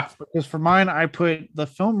here. Yeah. Because for mine, I put the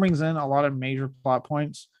film brings in a lot of major plot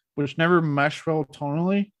points, which never mesh well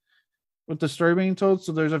tonally with the story being told.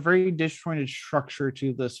 So there's a very disjointed structure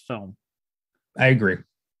to this film. I agree.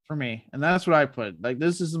 For me. And that's what I put. Like,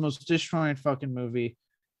 this is the most disjointed fucking movie.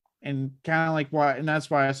 And kind of like why, and that's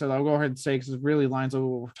why I said I'll go ahead and say, because it really lines up with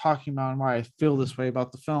what we're talking about and why I feel this way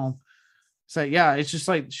about the film. So yeah, it's just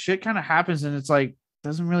like shit kind of happens and it's like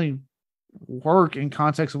doesn't really work in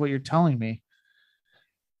context of what you're telling me.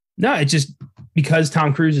 No, it's just because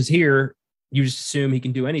Tom Cruise is here, you just assume he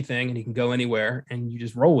can do anything and he can go anywhere and you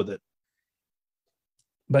just roll with it.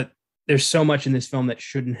 But there's so much in this film that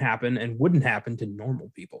shouldn't happen and wouldn't happen to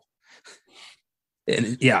normal people.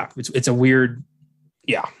 And yeah, it's a weird,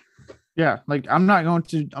 yeah. Yeah, like I'm not going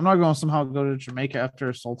to somehow go to Jamaica after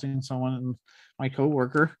assaulting someone and my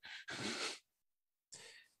coworker.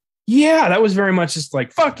 Yeah, that was very much just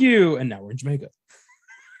like, fuck you. And now we're in Jamaica.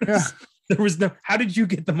 Yeah. There was how did you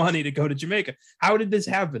get the money to go to Jamaica? How did this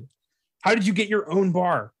happen? How did you get your own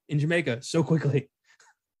bar in Jamaica so quickly?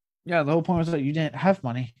 Yeah, the whole point was that you didn't have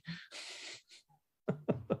money.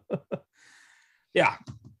 Yeah.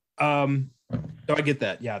 So I get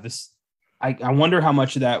that. Yeah, I wonder how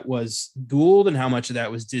much of that was Gould and how much of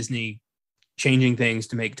that was Disney changing things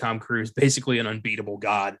to make Tom Cruise basically an unbeatable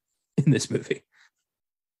god in this movie.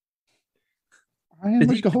 I am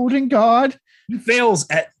a golden god. He fails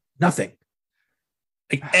at nothing.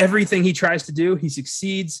 Like everything he tries to do, he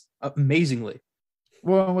succeeds amazingly.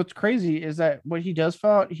 Well, what's crazy is that what he does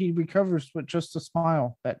fail, he recovers with just a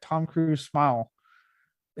smile, that Tom Cruise smile.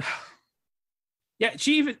 Yeah,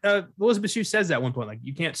 she even Elizabeth Shue says that at one point, like,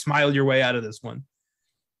 you can't smile your way out of this one.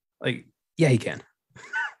 Like, yeah, he can.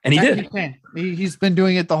 And he He did. can. He's been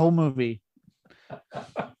doing it the whole movie.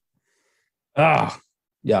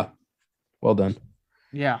 Yeah. Well done.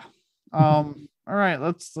 Yeah. All right,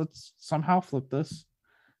 let's somehow flip this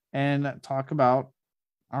and talk about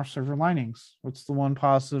our silver linings. What's the one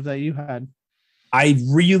positive that you had? I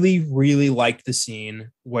really, really liked the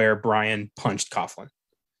scene where Brian punched Coughlin.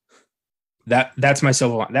 That's my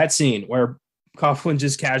silver line. That scene where Coughlin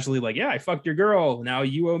just casually like, yeah, I fucked your girl. Now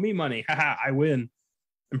you owe me money. Haha, I win.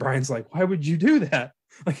 And Brian's like, why would you do that?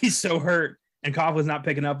 Like, he's so hurt. And Coughlin's not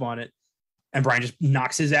picking up on it. And Brian just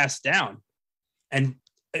knocks his ass down. And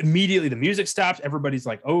immediately the music stops. Everybody's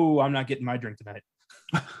like, oh, I'm not getting my drink tonight.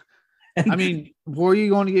 I mean, were you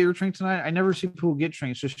going to get your drink tonight? I never see people get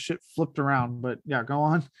drinks, just shit flipped around. But yeah, go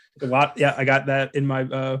on. A lot. Yeah, I got that in my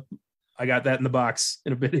I got that in the box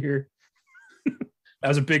in a bit here. That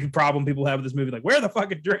was a big problem people have with this movie. Like, where are the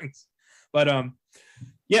fucking drinks? But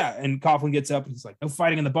yeah, and Coughlin gets up and he's like, no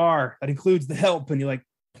fighting in the bar. That includes the help. And he like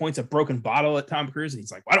points a broken bottle at Tom Cruise and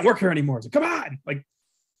he's like, well, I don't work here anymore. It's like, come on. Like,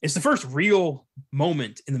 it's the first real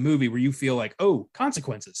moment in the movie where you feel like, oh,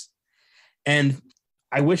 consequences. And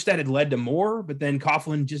I wish that had led to more, but then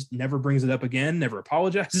Coughlin just never brings it up again, never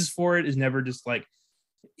apologizes for it, is never just like,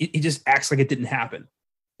 he just acts like it didn't happen.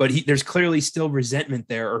 But there's clearly still resentment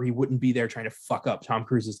there, or he wouldn't be there trying to fuck up Tom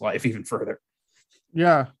Cruise's life even further.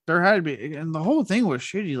 Yeah, there had to be, and the whole thing was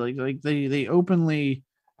shitty. Like they openly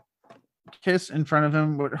kiss in front of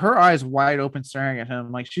him, but her eyes wide open, staring at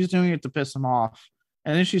him, like she's doing it to piss him off.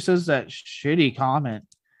 And then she says that shitty comment.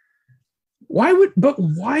 Why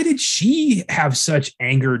did she have such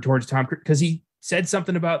anger towards Tom Cruise? Because he said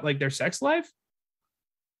something about like their sex life?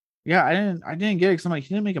 Yeah, I didn't get it because I'm like, he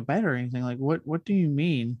didn't make it better or anything. Like, what do you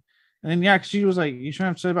mean? And then yeah, she was like, you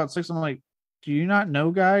shouldn't have said about sex. I'm like, do you not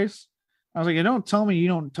know, guys? I was like, you don't tell me you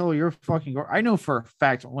don't tell your fucking girl. I know for a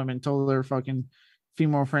fact women tell their fucking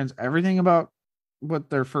female friends everything about what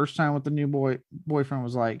their first time with the new boyfriend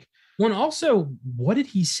was like. Well, and also, what did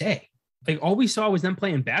he say? Like, all we saw was them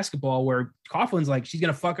playing basketball where Coughlin's like, she's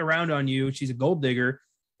going to fuck around on you. She's a gold digger.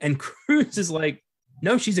 And Cruise is like,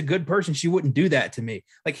 no, she's a good person. She wouldn't do that to me.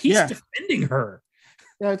 Like, he's defending her.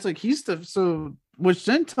 Yeah, it's like so, which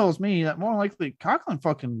then tells me that more likely Coughlin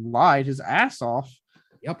fucking lied his ass off.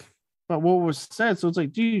 Yep. But what was said, so it's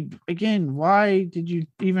like, dude, again, why did you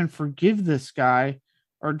even forgive this guy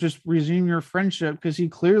or just resume your friendship? Because he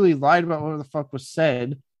clearly lied about what the fuck was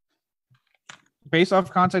said. Based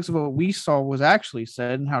off context of what we saw was actually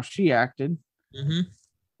said and how she acted. Mm-hmm.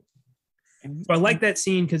 So I like that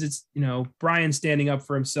scene because it's, Brian standing up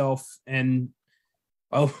for himself and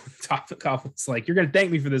Coughlin's like, you're going to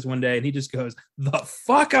thank me for this one day. And he just goes, the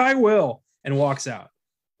fuck I will, and walks out.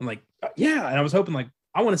 I'm like, yeah. And I was hoping like,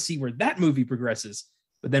 I want to see where that movie progresses.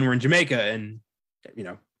 But then we're in Jamaica and,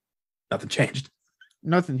 nothing changed.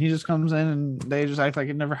 Nothing. He just comes in and they just act like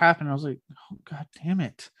it never happened. I was like, oh, God damn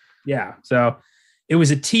it. Yeah. So it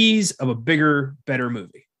was a tease of a bigger, better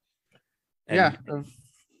movie. And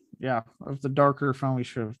of the darker film we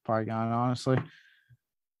should have probably gone, honestly.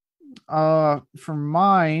 For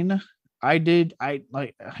mine, I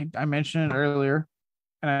mentioned it earlier,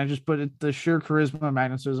 and I just put it the sheer charisma and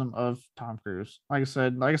magnetism of Tom Cruise. Like I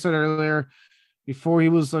said earlier, before he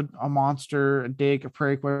was a monster, a dick, a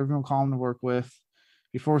prick, whatever you want to call him to work with,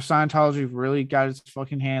 before Scientology really got its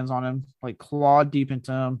fucking hands on him, like clawed deep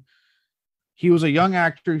into him, he was a young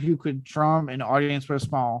actor who could charm an audience with a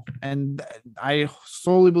smile. And I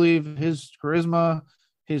solely believe his charisma,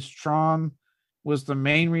 his charm was the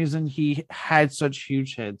main reason he had such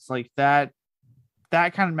huge hits. Like that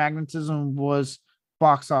kind of magnetism was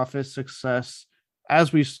box office success,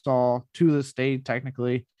 as we saw to this day,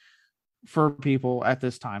 technically, for people at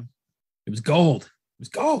this time. It was gold.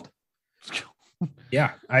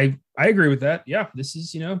 Yeah, I agree with that. Yeah, this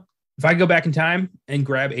is, if I go back in time and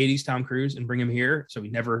grab 80s Tom Cruise and bring him here so he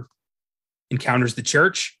never encounters the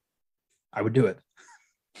church, I would do it.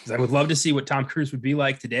 Because I would love to see what Tom Cruise would be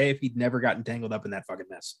like today if he'd never gotten tangled up in that fucking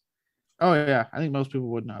mess. Oh, yeah. I think most people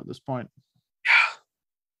would know at this point.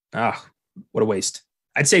 Yeah. Ah, what a waste.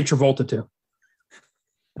 I'd save Travolta too.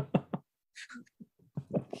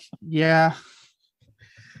 Yeah.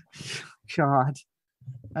 God.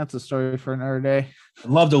 That's a story for another day. I'd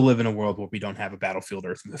love to live in a world where we don't have a Battlefield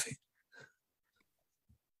Earth movie.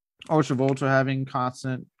 Or Travolta having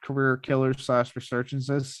constant career killers /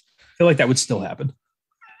 resurgences. I feel like that would still happen.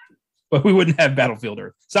 But we wouldn't have Battlefield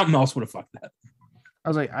Earth. Something else would have fucked that. I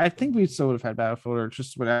was like, I think we still would have had Battlefield Earth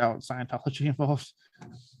just without Scientology involved.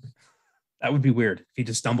 That would be weird if he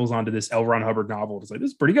just stumbles onto this L. Ron Hubbard novel. It's like,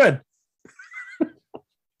 this is pretty good.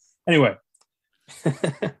 Anyway.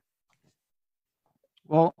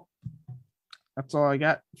 Well, that's all I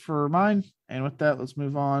got for mine. And with that, let's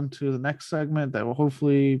move on to the next segment that will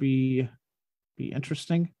hopefully be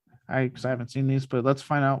interesting. Because I haven't seen these, but let's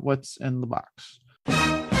find out what's in the box.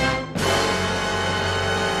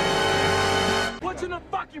 What's in the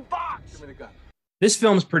fucking box? Give me the gun. This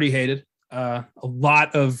film's pretty hated. A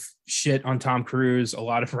lot of shit on Tom Cruise, a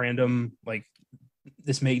lot of random, like,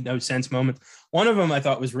 this made no sense moments. One of them I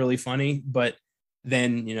thought was really funny, but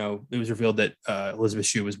then, you know, it was revealed that Elizabeth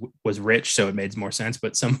Shue was rich, so it made more sense.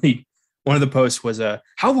 But one of the posts was,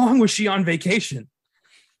 how long was she on vacation?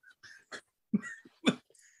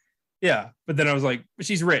 Yeah, but then I was like,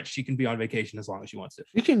 she's rich. She can be on vacation as long as she wants to.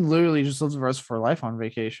 She can literally just live the rest of her life on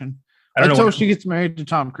vacation. I don't know. Until she gets married to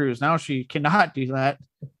Tom Cruise. Now she cannot do that.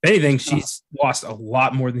 If anything, she's lost a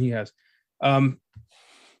lot more than he has.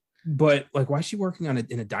 But like, why is she working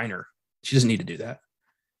in a diner? She doesn't need to do that.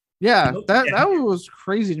 Yeah, that was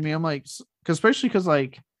crazy to me. I'm like, especially because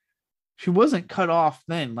like she wasn't cut off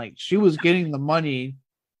then. Like she was getting the money.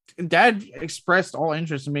 Dad expressed all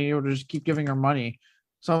interest in being able to just keep giving her money.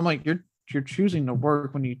 So I'm like, you're choosing to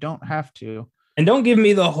work when you don't have to. And don't give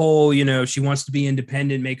me the whole, you know, she wants to be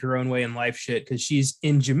independent, make her own way in life shit, because she's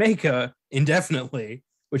in Jamaica indefinitely,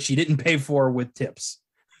 which she didn't pay for with tips.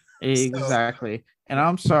 Exactly. So. And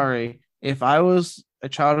I'm sorry, if I was a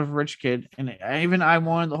child of a rich kid and I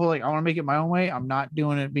wanted the whole, like, I want to make it my own way, I'm not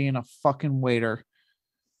doing it being a fucking waiter.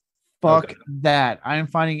 Fuck that. I am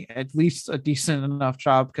finding at least a decent enough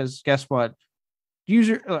job because guess what?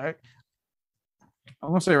 I'm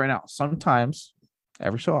going to say right now, sometimes,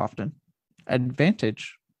 every so often,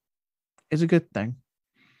 advantage is a good thing.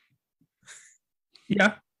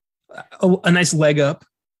 Yeah. A nice leg up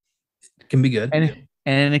can be good. And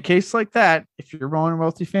in a case like that, if you're growing a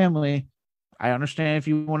wealthy family, I understand if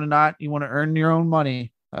you want to earn your own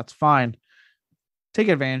money, that's fine. Take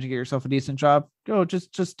advantage and get yourself a decent job. Go,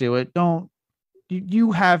 just do it. Don't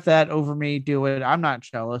you have that over me? Do it. I'm not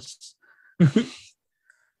jealous.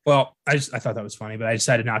 Well, I thought that was funny, but I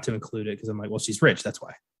decided not to include it because I'm like, well, she's rich. That's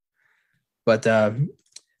why. But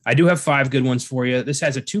I do have 5 good ones for you. This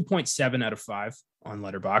has a 2.7 out of 5 on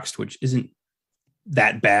Letterboxd, which isn't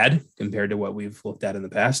that bad compared to what we've looked at in the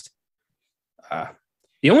past.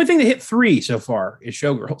 The only thing that hit 3 so far is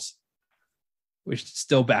Showgirls, which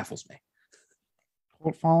still baffles me.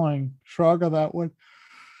 Cult following. Shrug on that one.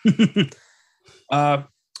 So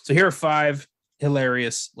here are 5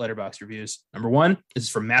 hilarious Letterboxd reviews. Number 1, this is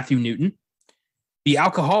from Matthew Newton. The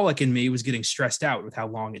alcoholic in me was getting stressed out with how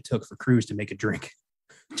long it took for Cruise to make a drink.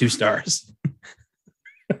 2 stars.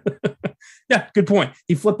 Yeah, good point.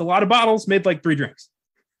 He flipped a lot of bottles, made like 3 drinks.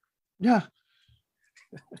 Yeah.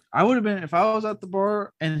 I would have been, if I was at the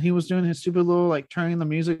bar and he was doing his stupid little, like, turning the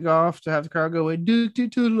music off to have the crowd go,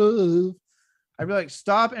 addicted to love. I'd be like,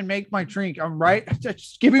 stop and make my drink. I'm right.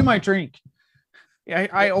 Just give me my drink.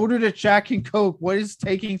 I ordered a Jack and Coke. What is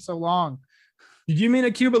taking so long? Did you mean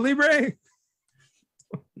a Cuba Libre?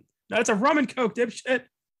 No, it's a rum and Coke, dipshit.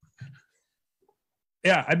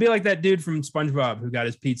 Yeah, I'd be like that dude from SpongeBob who got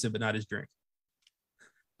his pizza but not his drink.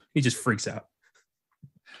 He just freaks out.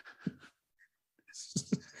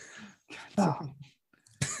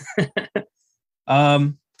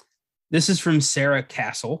 This is from Sarah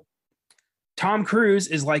Castle. Tom Cruise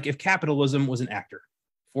is like if capitalism was an actor.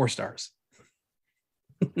 4 stars.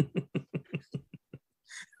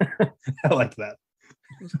 I like that.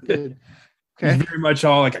 Good. Okay. He's very much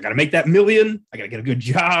all like, I got to make that million. I got to get a good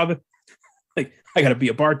job. Like, I got to be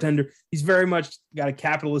a bartender. He's very much got a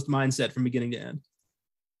capitalist mindset from beginning to end.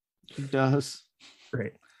 He does.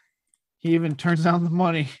 Great. He even turns down the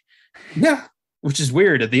money. Yeah. Which is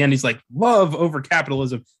weird. At the end, he's like, love over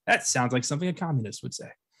capitalism. That sounds like something a communist would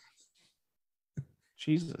say.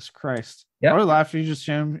 Jesus Christ. Yeah. Or laugh. He just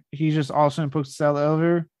all of a sudden pokes the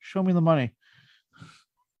elevator. Show me the money.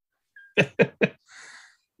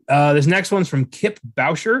 This next one's from Kip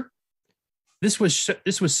Boucher. This was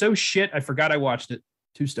so shit. I forgot I watched it.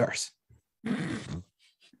 2 stars. I've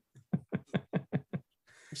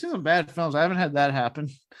seen some bad films. I haven't had that happen.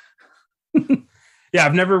 Yeah,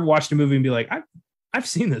 I've never watched a movie and be like, I've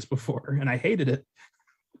seen this before and I hated it.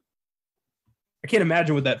 I can't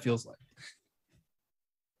imagine what that feels like.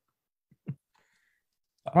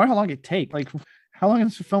 I wonder how long it take. Like, how long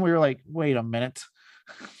is the film where you're like, wait a minute?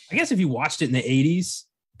 I guess if you watched it in the 80s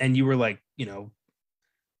and you were like,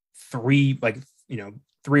 3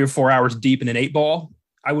 or 4 hours deep in an 8-ball,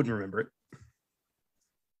 I wouldn't remember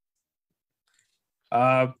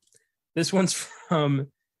it. This one's from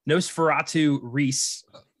Nosferatu Reese.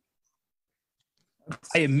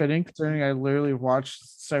 I am fitting considering I literally watched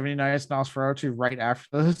 79 Nosferatu right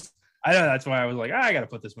after this. I know, that's why I was like, I got to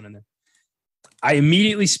put this one in there. I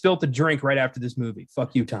immediately spilt the drink right after this movie.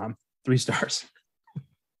 Fuck you, Tom. 3 stars.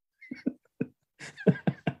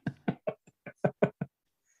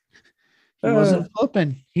 He wasn't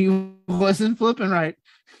flipping. He wasn't flipping right.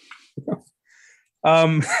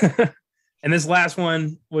 And this last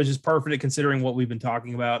one was just perfect considering what we've been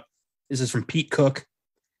talking about. This is from Pete Cook.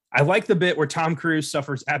 I like the bit where Tom Cruise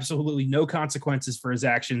suffers absolutely no consequences for his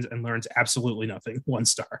actions and learns absolutely nothing. 1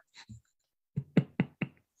 star.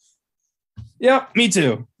 Yeah, me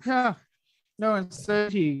too. Yeah. No,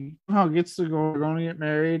 instead he somehow gets to go going to get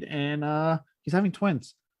married and he's having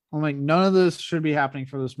twins. I'm like, none of this should be happening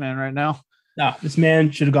for this man right now. No, this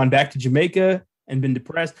man should have gone back to Jamaica and been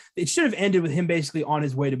depressed. It should have ended with him basically on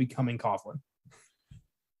his way to becoming Coughlin.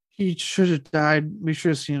 He should have died. We should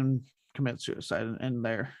have seen him commit suicide and end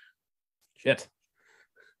there. Shit.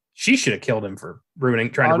 She should have killed him for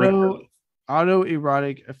trying to ruin her.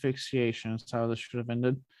 Autoerotic asphyxiation is how this should have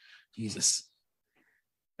ended. Jesus.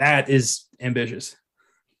 That is ambitious.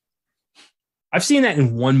 I've seen that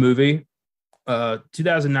in one movie.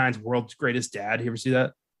 2009's World's Greatest Dad. You ever see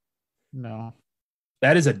that? No.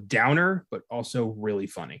 That is a downer, but also really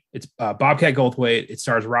funny. It's Bobcat Goldthwait. It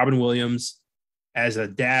stars Robin Williams as a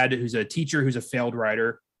dad who's a teacher who's a failed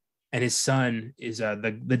writer, and his son is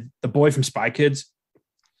the boy from Spy Kids,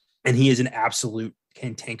 and he is an absolute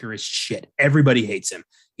cantankerous shit. Everybody hates him.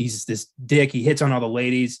 He's this dick. He hits on all the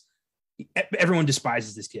ladies. Everyone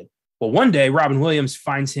despises this kid. Well, one day, Robin Williams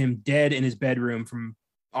finds him dead in his bedroom from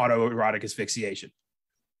autoerotic asphyxiation.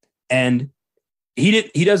 And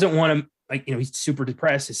he doesn't want him, like, you know, he's super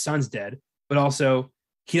depressed. His son's dead, but also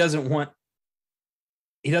he doesn't want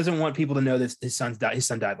people to know that his son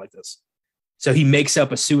died like this. So he makes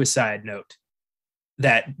up a suicide note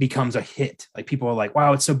that becomes a hit. Like, people are like,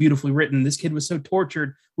 wow, it's so beautifully written. This kid was so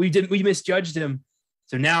tortured. We misjudged him.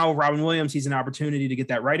 So now Robin Williams, he's an opportunity to get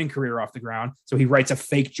that writing career off the ground. So he writes a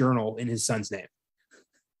fake journal in his son's name.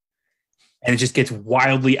 And it just gets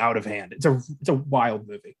wildly out of hand. It's a wild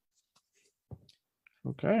movie.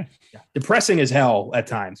 Okay. Yeah. Depressing as hell at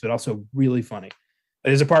times, but also really funny.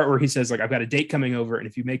 There's a part where he says, like, I've got a date coming over, and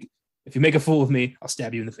if you make a fool of me, I'll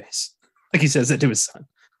stab you in the face. Like, he says that to his son.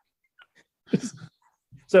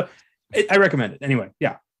 So I recommend it. Anyway,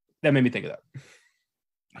 yeah, that made me think of that.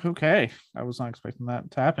 Okay. I was not expecting that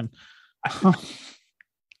to happen.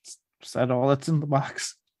 Is that all that's in the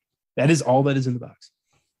box? That is all that is in the box.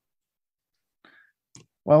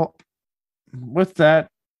 Well, with that,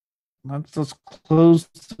 let's close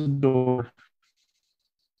the door.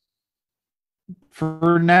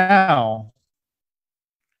 For now,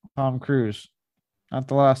 Tom Cruise. Not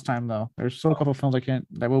the last time, though. There's still a couple films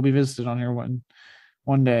that will be visited on here one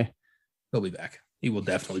day. He'll be back. He will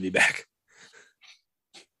definitely be back.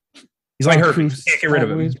 He's like her. Can't get rid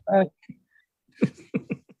of him.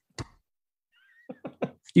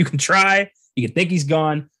 You can try. You can think he's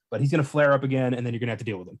gone, but he's going to flare up again, and then you're going to have to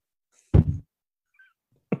deal with him.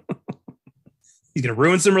 He's going to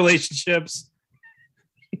ruin some relationships.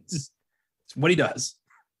 It's what he does.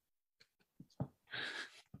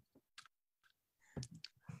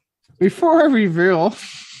 Before I reveal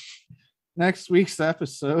next week's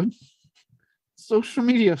episode, social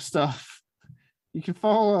media stuff. You can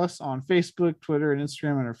follow us on Facebook, Twitter, and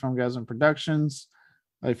Instagram under Filmgazm Productions.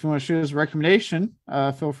 If you want to shoot us a recommendation,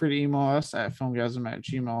 feel free to email us at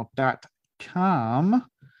filmgazm@gmail.com.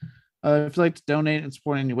 If you'd like to donate and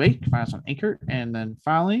support in any way, you can find us on Anchor. And then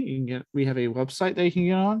finally, we have a website that you can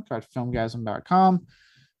get on called filmgazm.com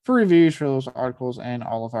for reviews for those articles, and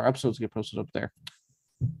all of our episodes get posted up there.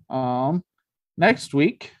 Next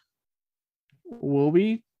week, we'll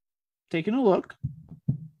be taking a look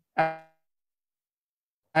at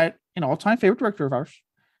an all-time favorite director of ours,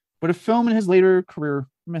 but a film in his later career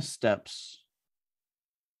missteps,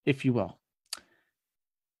 if you will.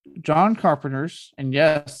 John Carpenter's, and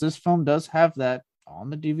yes, this film does have that on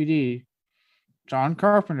the DVD. John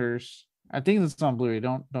Carpenter's, I think it's on Blu-ray.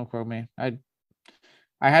 Don't quote me. I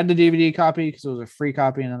had the DVD copy because it was a free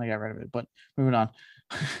copy, and then they got rid of it. But moving on.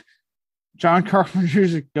 John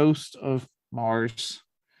Carpenter's Ghost of Mars.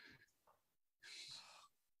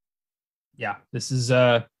 Yeah, this is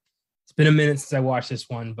it's been a minute since I watched this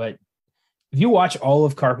one, but if you watch all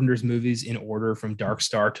of Carpenter's movies in order from Dark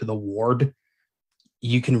Star to The Ward,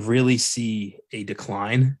 you can really see a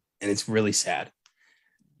decline, and it's really sad.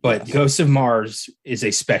 But yes. Ghost of Mars is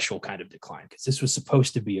a special kind of decline because this was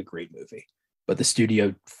supposed to be a great movie, but the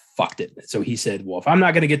studio fucked it. So he said, well, if I'm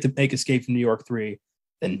not going to get to make Escape from New York 3,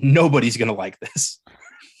 then nobody's going to like this.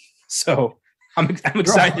 So I'm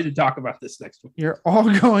excited to talk about this next week. You're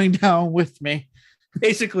all going down with me.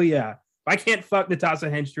 Basically, yeah. If I can't fuck Natasha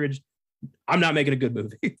Henstridge, I'm not making a good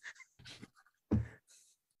movie.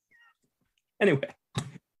 Anyway.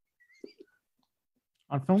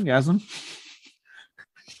 On Filmgazm,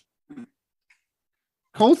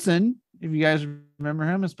 Colson, if you guys remember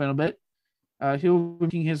him, it's been a bit. He'll be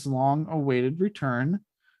making his long-awaited return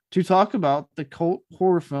to talk about the cult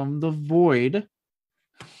horror film The Void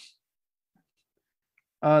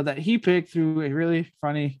that he picked through a really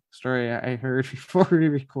funny story I heard before we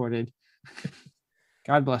recorded.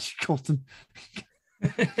 God bless you, Colton.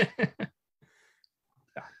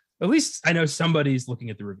 At least I know somebody's looking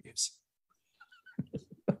at the reviews.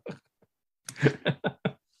 The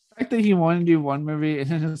fact that he wanted to do one movie and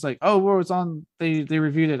then it's like, oh, well, it's on. They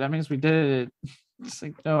reviewed it. That means we did it. It's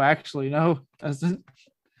like, no, actually, no, doesn't.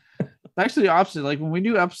 It's actually the opposite. Like when we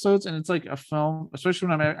do episodes and it's like a film, especially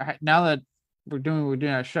when now that we're doing,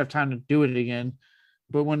 I should have time to do it again.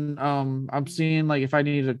 But when I'm seeing like if I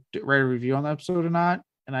need to write a review on the episode or not,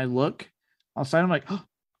 and I look outside, I'm like, oh,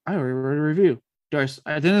 I already wrote a review.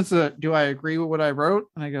 Do I agree with what I wrote?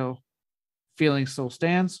 And I go, feeling still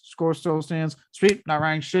stands, score still stands. Sweet, not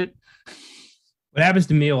writing shit. What happens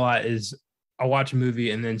to me a lot is I'll watch a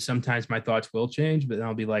movie and then sometimes my thoughts will change, but then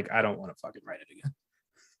I'll be like, I don't want to fucking write it again.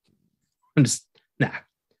 I'm just I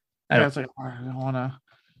don't. It's like, I don't want to.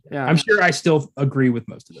 Yeah, I'm sure I still agree with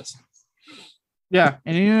most of this. Yeah,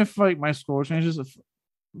 and even if like my score changes, if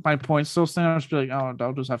my points still stand, I'll just be like, oh,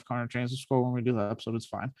 I'll just have Connor change the score when we do that episode. It's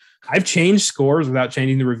fine. I've changed scores without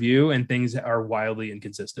changing the review, and things are wildly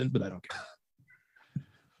inconsistent, but I don't care.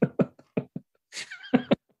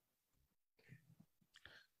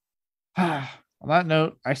 On that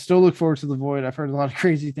note, I still look forward to The Void. I've heard a lot of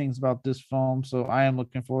crazy things about this film, so I am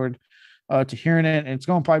looking forward to hearing it. And it's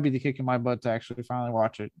going to probably be the kick in my butt to actually finally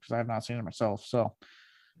watch it because I have not seen it myself. So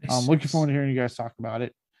I'm looking forward to hearing you guys talk about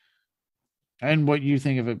it and what you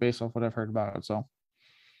think of it based off what I've heard about it. So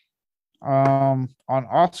on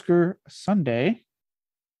Oscar Sunday,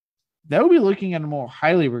 they'll be looking at a more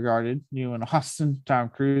highly regarded new and Austin Tom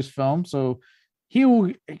Cruise film. So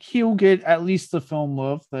he'll get at least the film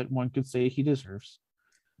love that one could say he deserves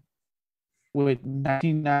with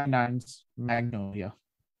 1999's Magnolia.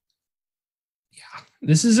 Yeah,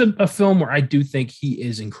 this is a film where I do think he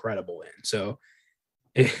is incredible in. So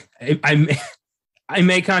I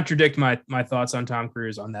may contradict my thoughts on Tom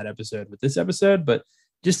Cruise on that episode with this episode, but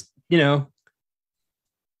just, you know,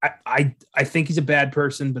 I think he's a bad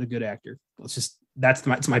person, but a good actor.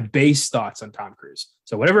 That's my base thoughts on Tom Cruise.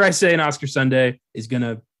 So whatever I say in Oscar Sunday is going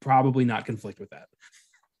to probably not conflict with that.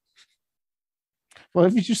 Well,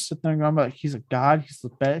 if you just sit there and go, like, he's a god, he's the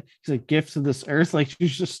best, he's a gift to this earth, like you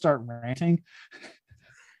just start ranting.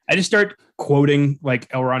 I just start quoting like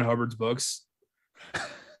L. Ron Hubbard's books.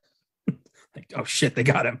 Like, oh shit, they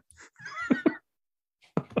got him.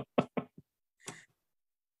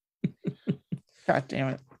 God damn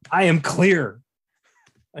it. I am clear.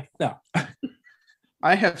 Like, no.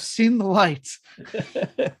 I have seen the light.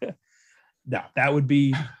 No, that would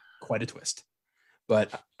be quite a twist.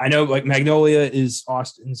 But I know like Magnolia is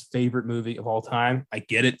Austin's favorite movie of all time. I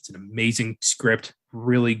get it. It's an amazing script,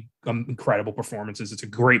 really incredible performances. It's a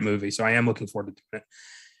great movie. So I am looking forward to doing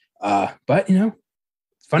it. But, you know,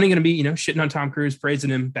 it's funny going to be, you know, shitting on Tom Cruise, praising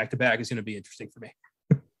him back to back is going to be interesting for me.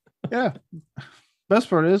 Yeah. Best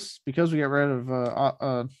part is because we got rid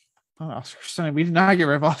of Oscar Sunday. We did not get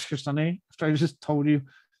rid of Oscar Sunday after I just told you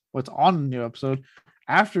what's on the new episode.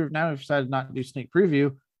 Now we've decided not to do sneak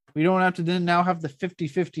preview. We don't have to then now have the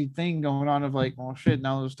 50-50 thing going on of like, well, shit,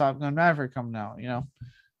 now there's Top Gun Maverick coming out, you know?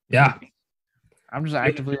 Yeah. I'm just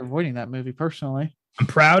actively avoiding that movie personally. I'm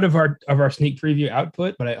proud of our sneak preview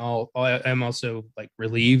output, but I'm also like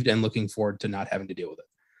relieved and looking forward to not having to deal with it.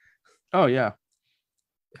 Oh, yeah.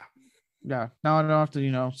 Yeah. Now I don't have to,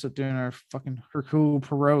 you know, sit there in our fucking Hercule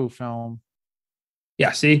Poirot film.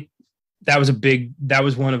 Yeah, see? That was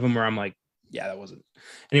one of them where I'm like, yeah, that wasn't.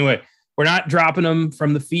 Anyway, we're not dropping them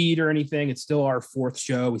from the feed or anything. It's still our fourth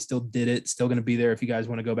show. We still did it. Still going to be there if you guys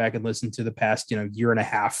want to go back and listen to the past, you know, year and a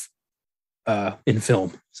half in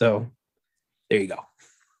film. So there you go.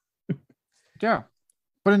 Yeah.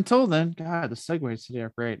 But until then, God, the segues today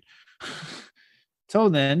are great.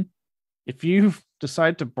 Until then, if you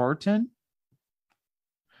decide to bartend,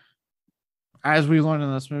 as we learned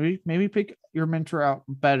in this movie, maybe pick your mentor out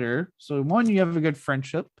better. So one, you have a good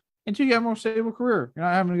friendship, and two, you have a more stable career. You're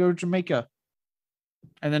not having to go to Jamaica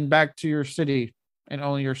and then back to your city and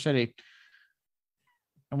only your city.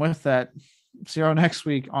 And with that, see you next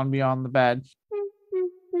week on Beyond the Bad.